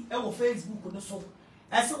security e wo Facebook no so.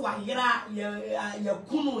 Ese wa yera ya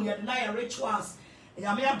kunu ya na ya rituals.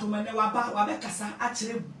 Ya me adoma ne wa be kasa a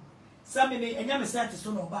kire. Sami me enya me set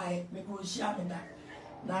so no ba e me ko hia me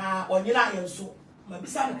na onyira ye so. Ma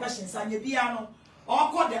bisa the questions anya bia no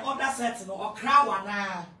all the other set no or crowd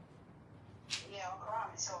na yeah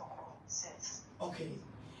crowd so set okay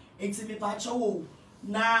enti me pa chawo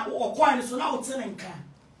na o kwa ni so na o tene nka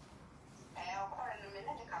o kwa ni me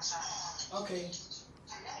ne kasa okay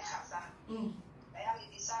ne kasa ya mi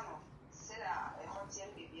bisa no se la e hotel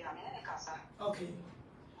bibi a me ne kasa okay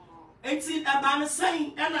enti aba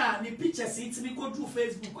saying na the pictures it me go through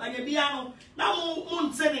Facebook anya bia no na mo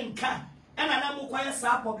ntene nka and I am quite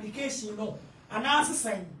a publication, no, and answer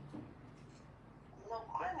saying. No,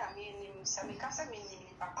 I mean, some casa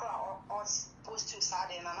meaning or post to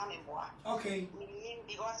Saturday and I'm a boy. Okay.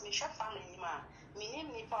 Because me short family, man. Me name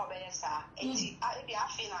me power better, and I be a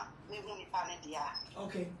fina, me won't panadia.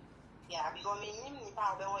 Okay. Yeah, because me name me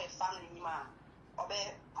power be a family, man, or be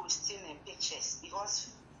posting pictures because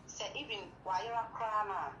say even while you're a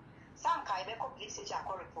crana, some kind of publicity I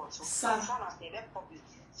report to some of the public.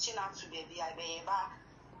 She not to be I be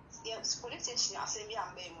police station I say me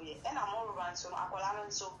and be and I'm all around so I call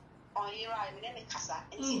so on here I mean any casa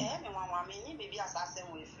and see everyone me baby as I say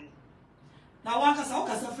we free. Now one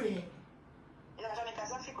casa free. You know I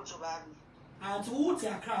casa free to baby. And to what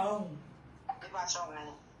your crown. If I show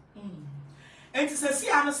me. And to say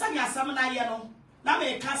I'm saying some na ye no. Na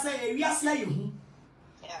me casa e wiase you.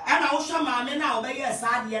 And I will show my men now be yes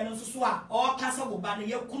sad ye no so a all casa go ba na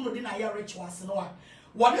ye kunu de na ye rituals no a.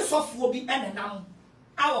 What is software be and now?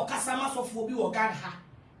 Our customer software be or God ha.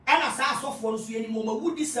 And as our software so any moment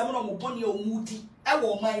would this seven or bonny or moody, I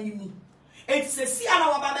won't mind me. It's a see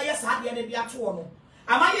our baba yes had the enemy at one.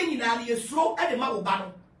 Am I in a slow at the Mago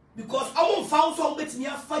battle? Because I won't found some bits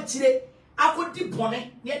near fight today. I could deep on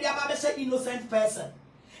it near the Ababa said innocent person.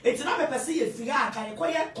 It's not a person figure can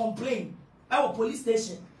quiet complain. Our police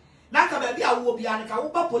station. Now, baby, I will be an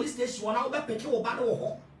Kauba police station when I will pick you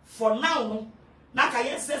battle for now. No. Now can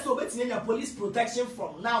you say so betting your police protection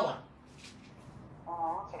from now on?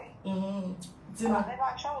 Oh, okay.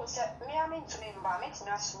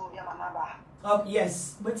 Oh,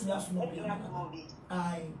 yes, but you have movie.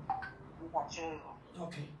 Aye.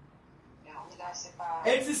 Okay.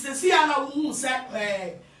 It is the Siana who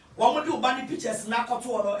said, one would do bunny pictures and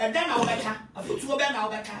Nakoto, and then I'll back a afutuo ben I'll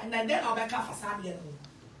back, and then I'll back for Sabian.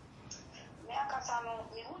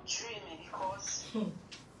 Me would dream because.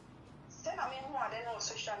 Then I mean, more than on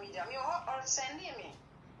social media. Me or sending me.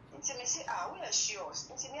 Into me say, we are sure.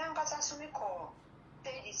 Into me, I'm got to call.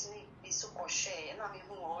 Pay this me be super share. And I mean,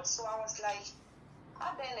 more. So I was like,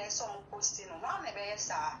 I then some posting on one never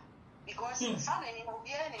sir. Because family will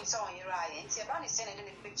be any song you right. And see, I'm sending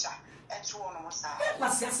a picture at one of us.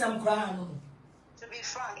 To be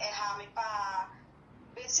frank, I have me pa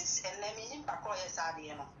basis and let me in Pacoya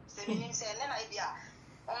Sadiano. The meaning say, and then I be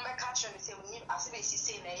on my catcher and say,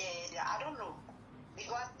 I don't know.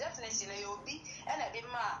 Because definitely you'll be and I did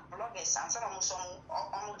my bloggers and some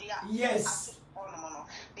of them yes.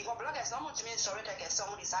 Because bloggers not much mean sorry to get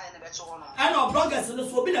someone deciding the better one. I know bloggers and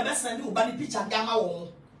this will be the best and do bunny picture Gamma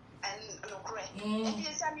and no correct. And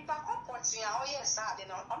yes, I'm comforting oh yes,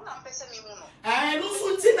 I'm not person me mono. And no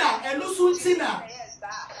suntina, and no suntina.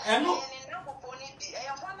 And no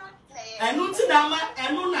and no tinama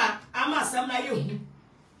and no na ama samna you.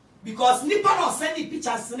 Because nipa no send the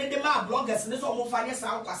pictures ne dem bloggers ne so mo fanye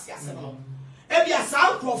sa kwase ase no. E bia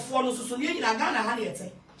sa crofo no so ne nyina Ghana ha ne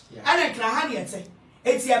yete. Ana kra ha ne yete.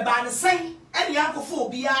 Eti e ba ne sen ene yakofo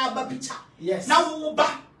obi a ba picture. Yes. Na wo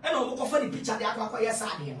ba ene wo kofa the picture de akwa yes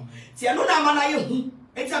ade no. Ti e no na ma na ye hu.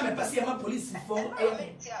 Eti am pese e ma police for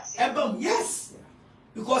ebam yes.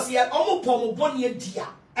 Because ye omo pom boni adia.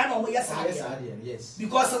 And on yes, yes.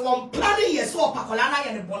 Because one planning yes, or Pacolana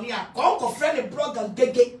and the Bonia, Conco friend and blogger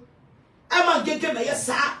ngege. I'm a ngege may yes,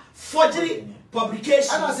 forgery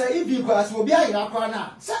publication. And I say, if you guys will be in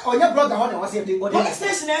Aquana, say, on your brother, was a police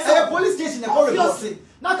station, a police station, a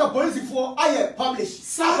not a police for I publish.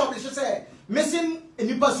 Some publishers say, missing a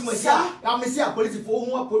new person was I'm missing a police for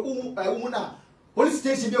whom police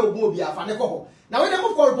station be obo bi afa ne ko na we dem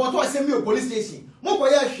for report o say me police station mo ko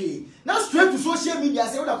ya hwe na straight to social media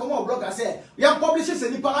say we da come on blogger say we are publishing say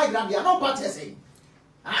nipa Agradaa no party say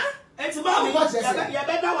enti ba me ya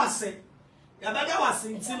beda wase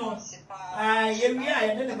ntino ye wi a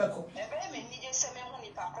ye ne beko ebe me nije se me hu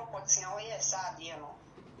nipa property o ye sa de no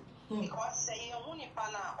because say you hu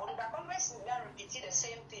nipa na on the congress we are repeating the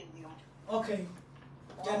same thing you okay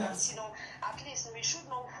you know at least we should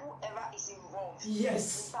know whoever is involved.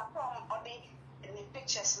 Yes. In the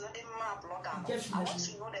pictures, not the map blogger. I want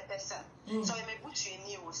to know the person. So I may put you in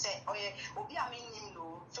you say, oh yeah, be I mean you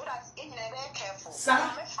know, so that in very careful.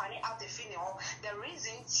 I'm finding out the feeling the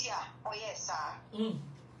reason here. Oh yes, sir.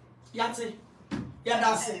 Yate. Yeah,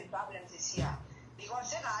 that's it. The problem is here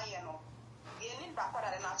because then I know you need back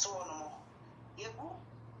that not so no more. You go.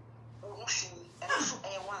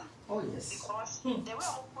 one. Oh yes. Because the way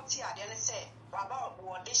I put here, then say about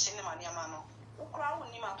audition maniamano. Ukra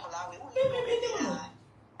uni matolawe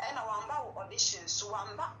and I want audition, so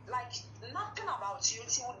I'm not like nothing about you.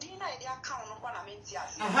 See, Dina idea count no one I mean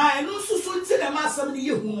and also soon tell them some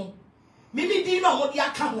you Mimi Dina what the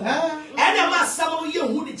account and a mass some of you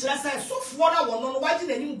who the dress so for I want no watching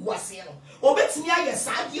any guasino. Or bet me I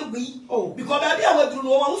side you we because maybe I will do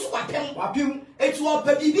no one who's wapim it will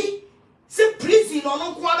baby. C'est prison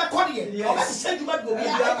on croit la collier. On va se du mal go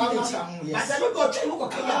bien. Parce que go tell go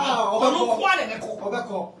kaya. On croit les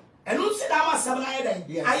ko. Et nous c'est dans ma sabla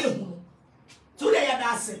eden. Aye hu. To the ya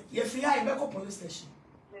dance. Ye free aye be ko police station.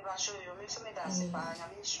 Me va show you. Me so me dance pa na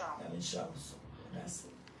me show. Na me show so. That's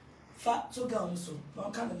it. Fa to go so.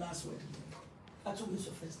 Don't come the last word. Atsu go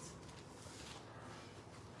so first.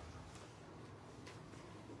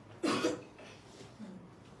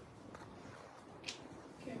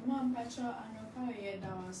 Mom, Pacho, and your power,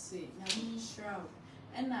 down say, na shroud.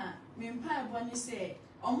 And me pie bonny say,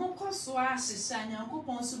 almost so ashes, and your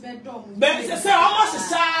coupon so bed dog. But it's almost a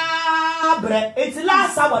sabre. It's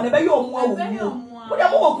last hour, never your more. What a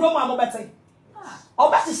more grandma better. Oh,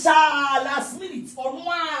 but it's last minute or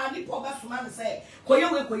one. Nipple best man say, Koyo,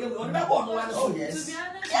 or never one. Oh, yes.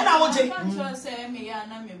 And I want to say me,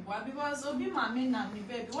 and because Obi Mammy, and me,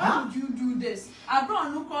 baby, why would you do this? I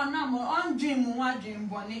brought no corner on dream, one dream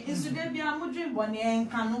bonny. Is to be a dream bonny and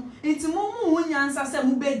canoe. It's Mumu when you answer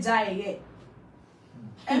some bed die.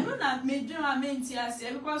 And when I made you a mentia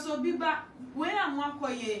say, because Obi back where I'm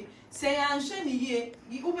walking. Say I'm shiny ye,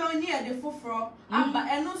 you will near the fufro, and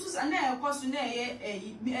no sus and air cost and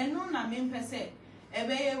no name per se, a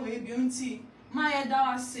bay away beauty. My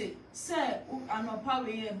dower say, sir, I'm a power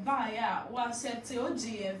buyer, was said to OG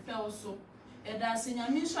and fell so. And that's in a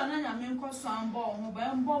mission and a main cost on bomb,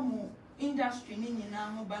 bomb industry,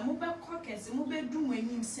 Nina, by mobile cockets, and mobile doom when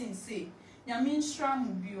you say, Yamin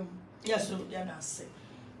Stram Bium. Yes, so yeah, that's it.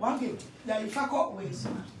 One thing that if I got ways,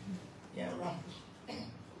 yeah, wrong.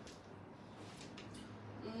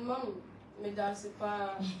 Mom, me dance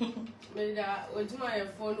pa. Me da ojuma ye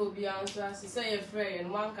phone obi answer. She say ye free and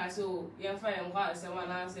one ka so ye fa ye nkwa se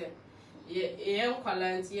Manasseh. Ye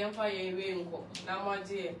nkwalanti ye fa ye we nko. Na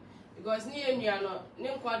moje because ni enua no ni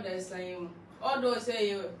nkwa da san although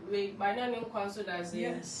say we by na ni nkwa so da say.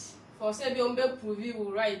 Yes. For say be on be prove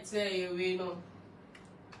you right say we no.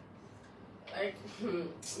 Like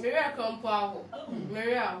Maria come pa ho.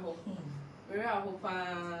 Maria ho pa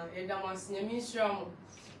e da mas nyami shram.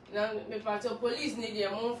 Now, me part of police need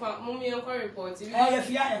your mummy and report.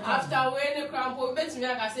 After when the crime will bet me,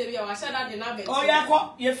 I say, I said that in a oh, yeah,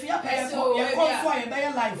 you feel your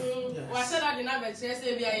life. I said that in a bed,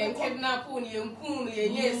 say, I am kidnapped, and coon,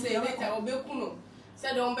 yes, say, later, or Bekuno.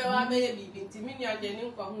 Said, don't be a baby, Timinia, the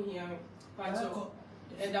new come here. Pacho,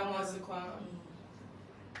 and that was the car.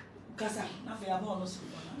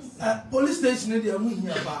 Police station in the room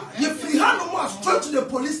here. If you have no more straight to the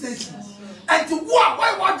police station. And to what?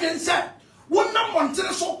 Why you say? One number one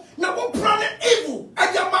so now we plan evil.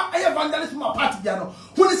 I vandalism my party.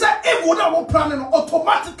 When you say evil, now we planning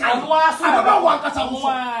automatically. About one case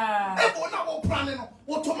evil now we planning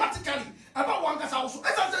automatically. About one case also.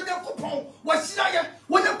 As I said, the coupon was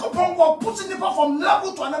when the coupon was pushing people from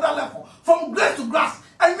level to another level, from grass to grass,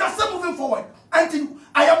 and you are still moving forward. Until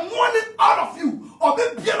I am warning all of you, or be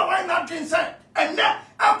being right now, say. And then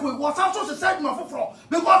Apple was also society of floor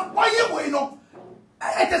because why you know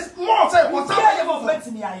it is more say what and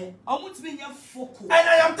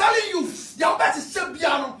I am telling you your best is still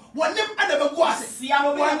piano when them and never go as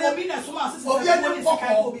piano when them be so much as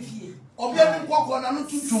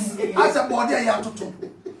a body ya to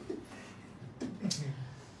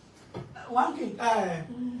one thing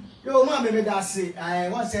yo ma me da say I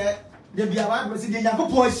want say the bia wa president ya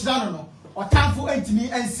popo hira no o tanfo antimi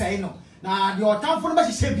ensai no na de otamfo no ba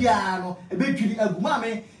hye bia no e be dwiri aguma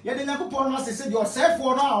me ye de Nyankopon no asese de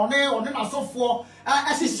osefo no a one na sofo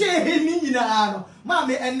ahye he ni nyina no ma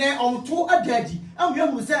me ene onto adadi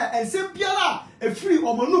amwe hu se ensem biara efiri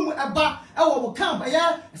omonum eba e wo camp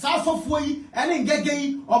ya sa sofo yi ene ngege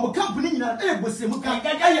yi o camp ni nyina e bosremu ka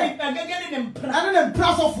ngege ne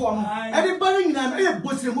mpra sofo no e de ba ni nyina e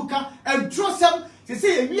bosremu ka entrosem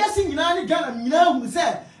se wiase nyina ne Ghana nyina hu se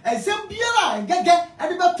ensem biara ngege e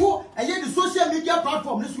de beto eye the social media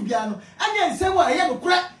platform ne so bia no anya ensem wa eye no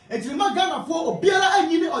kure etirima Ghana fo obiara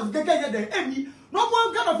anyi ne ozigege ye de emi no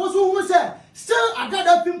one Ghana fo so hu se still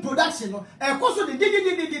Agradaa film production no e koso de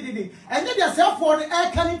enye dia self for the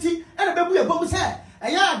air quality e na bebu ye bom se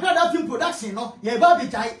eya Agradaa film production no ye ba be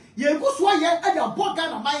jai ye koso ye e dia bo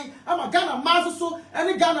Ghana man ama Ghana man so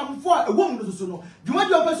ene Ghana mfo a ewom no so no dwuma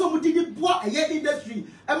di opeso mu digi bo eye industry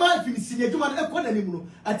e ma finisi dwuma no e ko na nimu no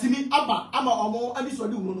atimi aba ama omo ani so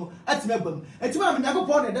de wu no atimi abam atimi am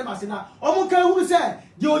Nyankopon na dem ase na omo kan hu se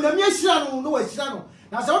de onyame hira no wa hira no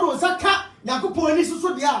na se wo saka Nyankopon ani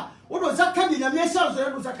so de a wo saka de nyame hira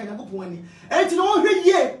so wo saka Nyankopon ani enti no wo hwe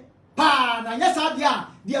yie pa na nya sa de a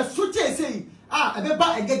de so che sei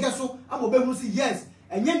ebeba engege so am obehu si yes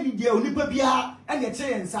enye ni de onipa bia ene che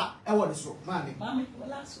yensa e wo de so mami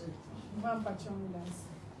wala so Bamba chondas.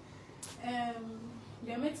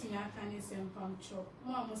 Le meeting akane sempamcho.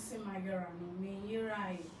 Mo amose magara no me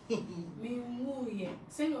yirai. Me nwuye.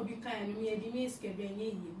 Se no bi kan no me edi me ske be nye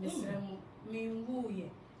yi mesremo. Me nwuye.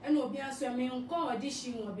 E no bi aso me nko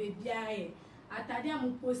audition wo be bia ye. Atade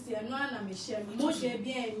am post e no ana me share mo she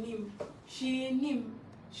bia enim. She nim.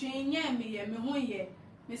 She nye me ye me ho ye.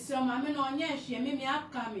 Mesremo ma me no nye hwe me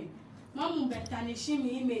akame. Mamu betane shi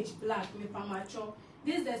me image black me pamacho.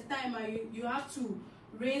 This is the time you have to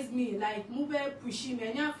raise me like move pushing me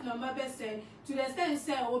anya funa mabe say to the extent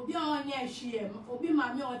say obi onye hwie obi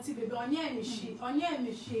mame oti bebe onye ni hwie onye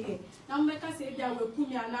me hwie na mbeka say dia we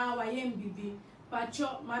kumi ana wa yem bibi pacho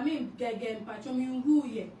mame gege pacho mi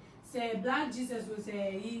nguye say Black Jesus was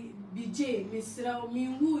say BJ misra mi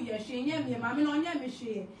nguye hwie nye me mame no onye me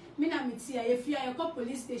hwie me na metia ye fia ye ko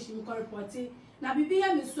police station mi ko report na bibi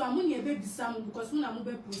ya me so amu ne be bisam because na mu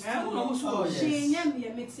be post she nya me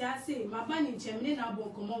metia say ma ba ni chemne na bo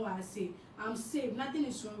komo wa say I'm safe, nothing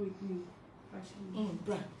is wrong with me.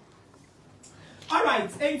 Bra. All right,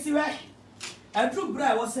 enti we adru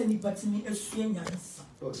bra wo say ni patimi esue nyansa.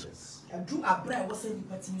 Yes. Adru abra wo say ni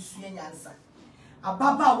patimi esue nyansa.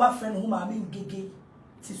 Ababa wa friend ho ma me ngege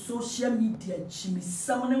ti social media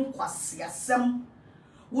chimisam ne nkwase asem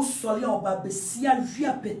wo sori oba besia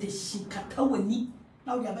hwia peteshi kata wani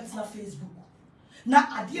na wo ya betina Facebook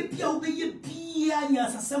na ade bia wo beye bia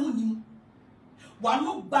nyansa sam nim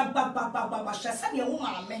wano ba shasa ne wo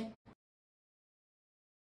ma me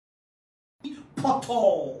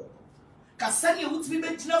poto kasani utimi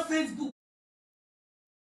betina Facebook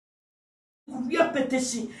hwia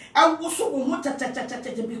peteshi awo so wo ho tata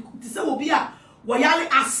bi ti se wo bia wo yale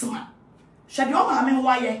asma hwede wo ma me ho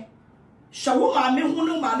aye shawo ma me hu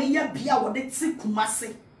no ma me ya bia wo de ti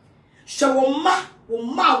kumase shawo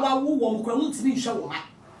ma wa wo wo mkra mu ti bi shawo ma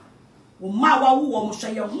wo ma wa wo wo mo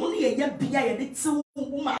hye hu ne ya bia ya de ti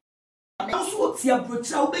wo ma na so ti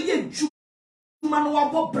abrochira wo be ye dwuma no wa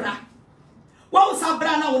bobra wo sa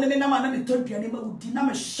bra na wo ne me na ma na me toduane ma udi na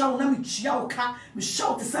me shawo na me chia wo ka me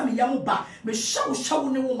shawo te sa me ya mo ba me shawo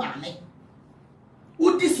ne wo ma me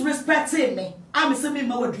wo disrespect me am se me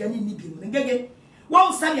ma waduane ni bi no ngege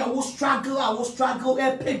one say I will struggle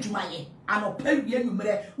e pedjumaye ano pewie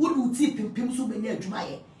numere wo du ti pimpim so be nya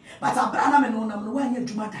adjumaye but abra na me no nam no wa nya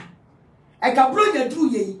adjumada e ka bro nya duru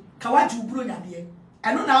ye ka wa ju bro nya de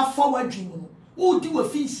e no na afọ wa dwum no wo di wa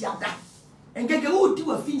finshi ada engege wo di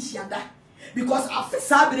wa finshi ada because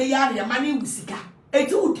afisa bere ya na mane wusika e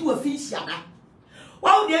ti wo di wa finshi ada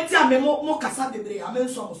wa wo de ti ame mo kasa bebere ya me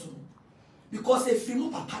nso mo so because e fi mu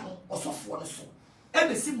papa no osofo no so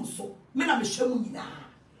ebesi muso me na me hwemu nyina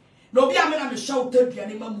na obi a me na me hwa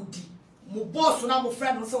otaduane ma mudi mo boss na mo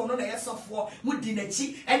friend no se ono na yesofo mudi na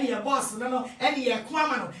chi ene ye boss no ene ye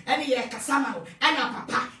kwama no ene ye kasama no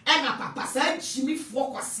ena papa sa chimi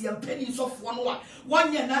fo kwase ampani sofo no a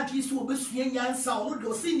wonye na dwi so obesua nyansa ono de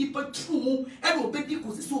o se nipa trumu ene obedi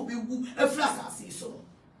kosi so obewu afra asase so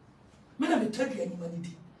me na me taduane ma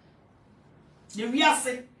nidi ye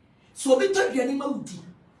wiase so obi taduane ma mudi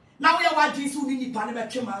now we are watching so many panel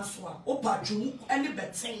manso a opa dwumu ene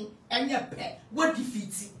beten enye pe what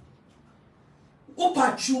defeat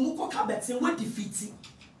opa dwumu ko ka beten what defeat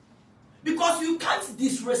because you can't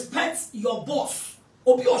disrespect your boss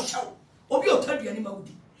obi o show obi o taduane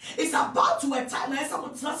mawudi it's about to a time na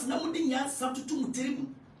some trust na mudi nyansa tutu mutirim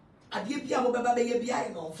ade bia mo beba be ye bia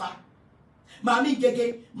ye no fa Mami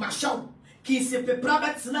ngege mashaw kinse pepra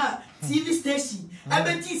na TV station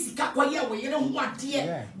abeti sika kwaye wo yere ho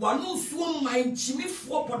ade wanu suo man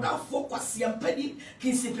chimifo podafo kwase ampani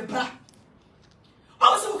kinse pepra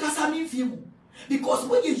also kasa me feel because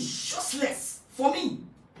when you useless for me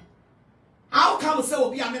how come say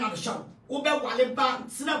obi amena no show obe wale ba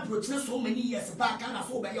tina brochine so many years back na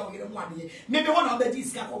so obe ye wo yere ho ade maybe one obedi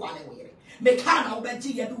sika kwa wale wo yere me kana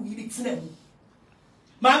obeji ye do yiri tina mu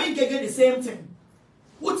mami ngege the same thing.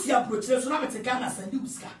 What's your approach? So now it's a Ghana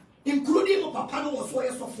Sanduska, including my papa no was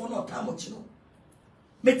where so for no tamochino.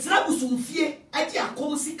 Metrabu sumfie, I dear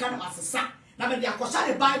come see Canamasa, now the Akosha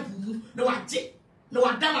the Bible, no one J, no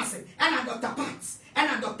one Damase, and I Dr. Pats,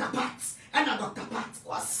 and I Dr. Pats, and I Dr. Pats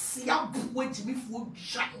was see up with Jimmy food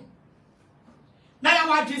shine. Now,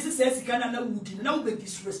 why Jesus says he can't know wood, no be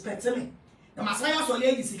disrespect me. The Messiah so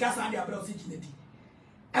ladies, he can't find their brother's dignity.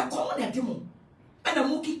 A common demon. And a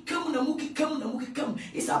mookie come.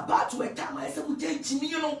 It's about to a time I said, Jimmy,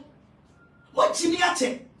 you know. What Jimmy at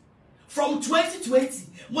from 2020,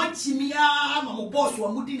 what Jimmy, my boss, were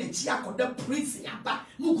moving a chiak on the prince,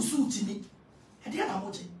 Mugusu Jimmy. I didn't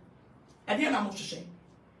know much.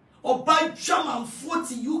 Or by German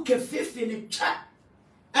 40 UK 50 in a chat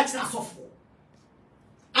at Nassau.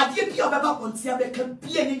 I did be about on Tiabe can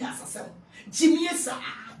be an assassin. Jimmy, sir,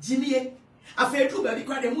 Jimmy, I feel too bad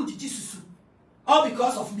because they moved Jesus. All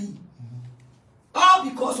because of me. All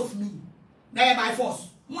because of me. Now I am by force.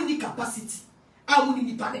 Money capacity. I will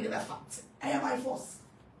need the fact. I am by force.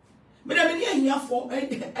 But I mean here for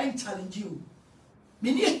and challenge you.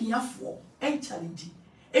 Many here for and challenge you.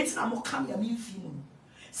 It's a more come mean film.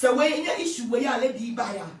 So when any issue where you let the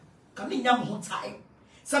buyer come in your time.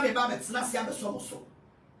 Some about it's not so.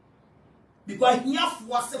 Because here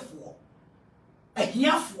for as for. A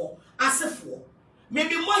here for as for.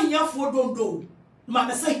 Maybe more here for don't do.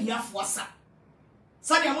 Manasseh here for sa.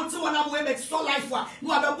 Sani amoto wana mo ebe so life wa.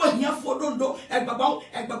 No abebo here for don't do.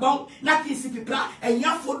 Egbabon. Na kisi pipra.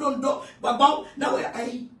 Here for don't do. Babon. Na we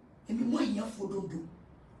ai. Maybe more here for don't do.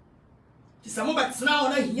 Tisa mo bet na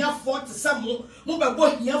ona here for to some mo. Mo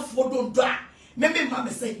bebo here for don't do. Maybe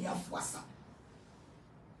Manasseh here for sa.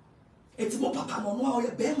 Eti mo papa no no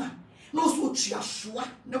oye bema. No so tua soa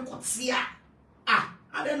ne kotia. Ah.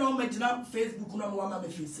 I don't know, imagine Facebook no one my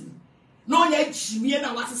face. No, ya Jimmy and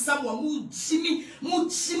I was someone who Jimmy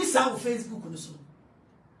saw Facebook on the so.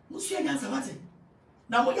 Monsieur Yansamate.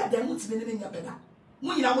 Now, what you have done with me in your bed.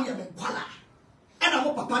 When I want your pala. And I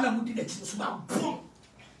want Papa who did it to my boom.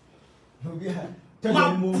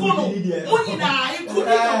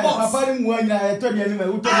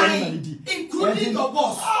 Including your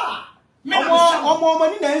boss. Oh,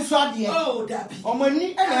 money and Sadia. Oh, that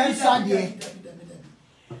money and Sadia.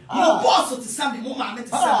 Mo boss to Sammy, mo mamma to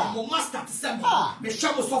Sammy, mo master to Sammy, me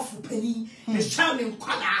shamo soft penny, me shamming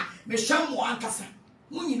collar, me shamo ankasa.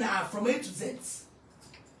 Munina from A to Z.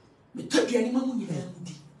 Me took the animal munina.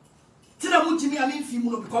 Tell them to me, I mean,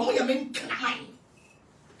 Fimuno, because we are men crying.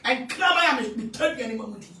 And clamor, me took the animal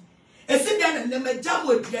muti. A sit down and never jam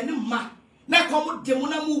with the animal. Now come with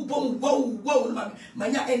Demona move, whoa, my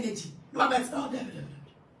energy. No, that's not that.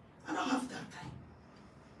 I don't have that time.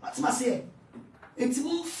 What's my say? It's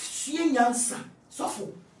move Swienyansa,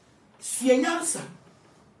 Sofo, Swienyansa.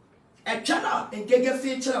 A channel and ngege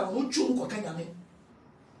feature of Uchum Kokanyame.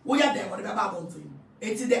 We are there, whatever about him.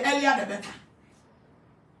 It's the earlier the better.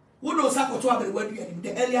 Who knows how to word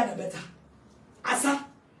the earlier the better. Asa,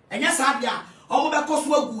 and yes, I am. All the cost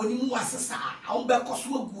will go in Moassa, all the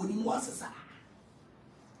cost will go in Moassa.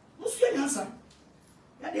 Swienyansa.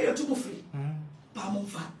 And they are too free.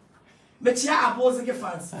 Pamonfa. Metia abose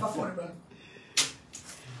fans for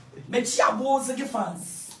fans.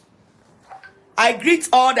 I greet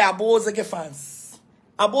all the Abozege fans.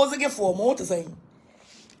 Abozege for more to say.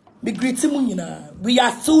 We greet him. We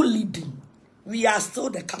are still leading. We are still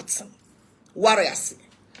the captain. Warriors.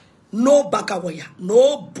 No backawaya.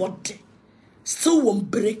 Nobody. Still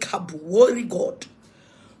unbreakable. Worry God.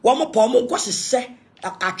 One more poem. What she say?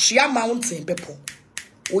 Atigya mountain people.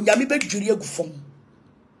 Onyami be juriye gufom.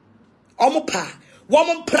 Omo pa.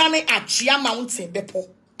 Woman prane Atigya mountain people.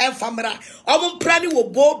 And famera. Omo prane wo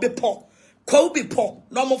bo bepo. Kofi po.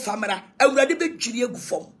 No mo famera. Ewurade be juriye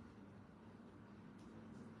gufom.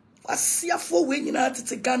 Wasiafo we nyina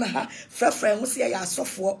tete Ghana ha. Frefre wo se ya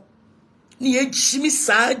asofo. Ni ejimi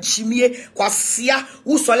sa jimie kwasia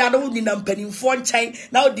wo sole ado ni na mpanimfo nchen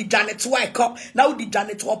na wo di dwane to ekọ na wo di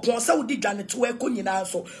dwane to opon sa wo di dwane to ekọ nyina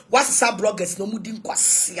so wasesa bloggers no mu di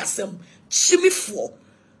kwasia sem jimifo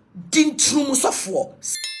din trum sofo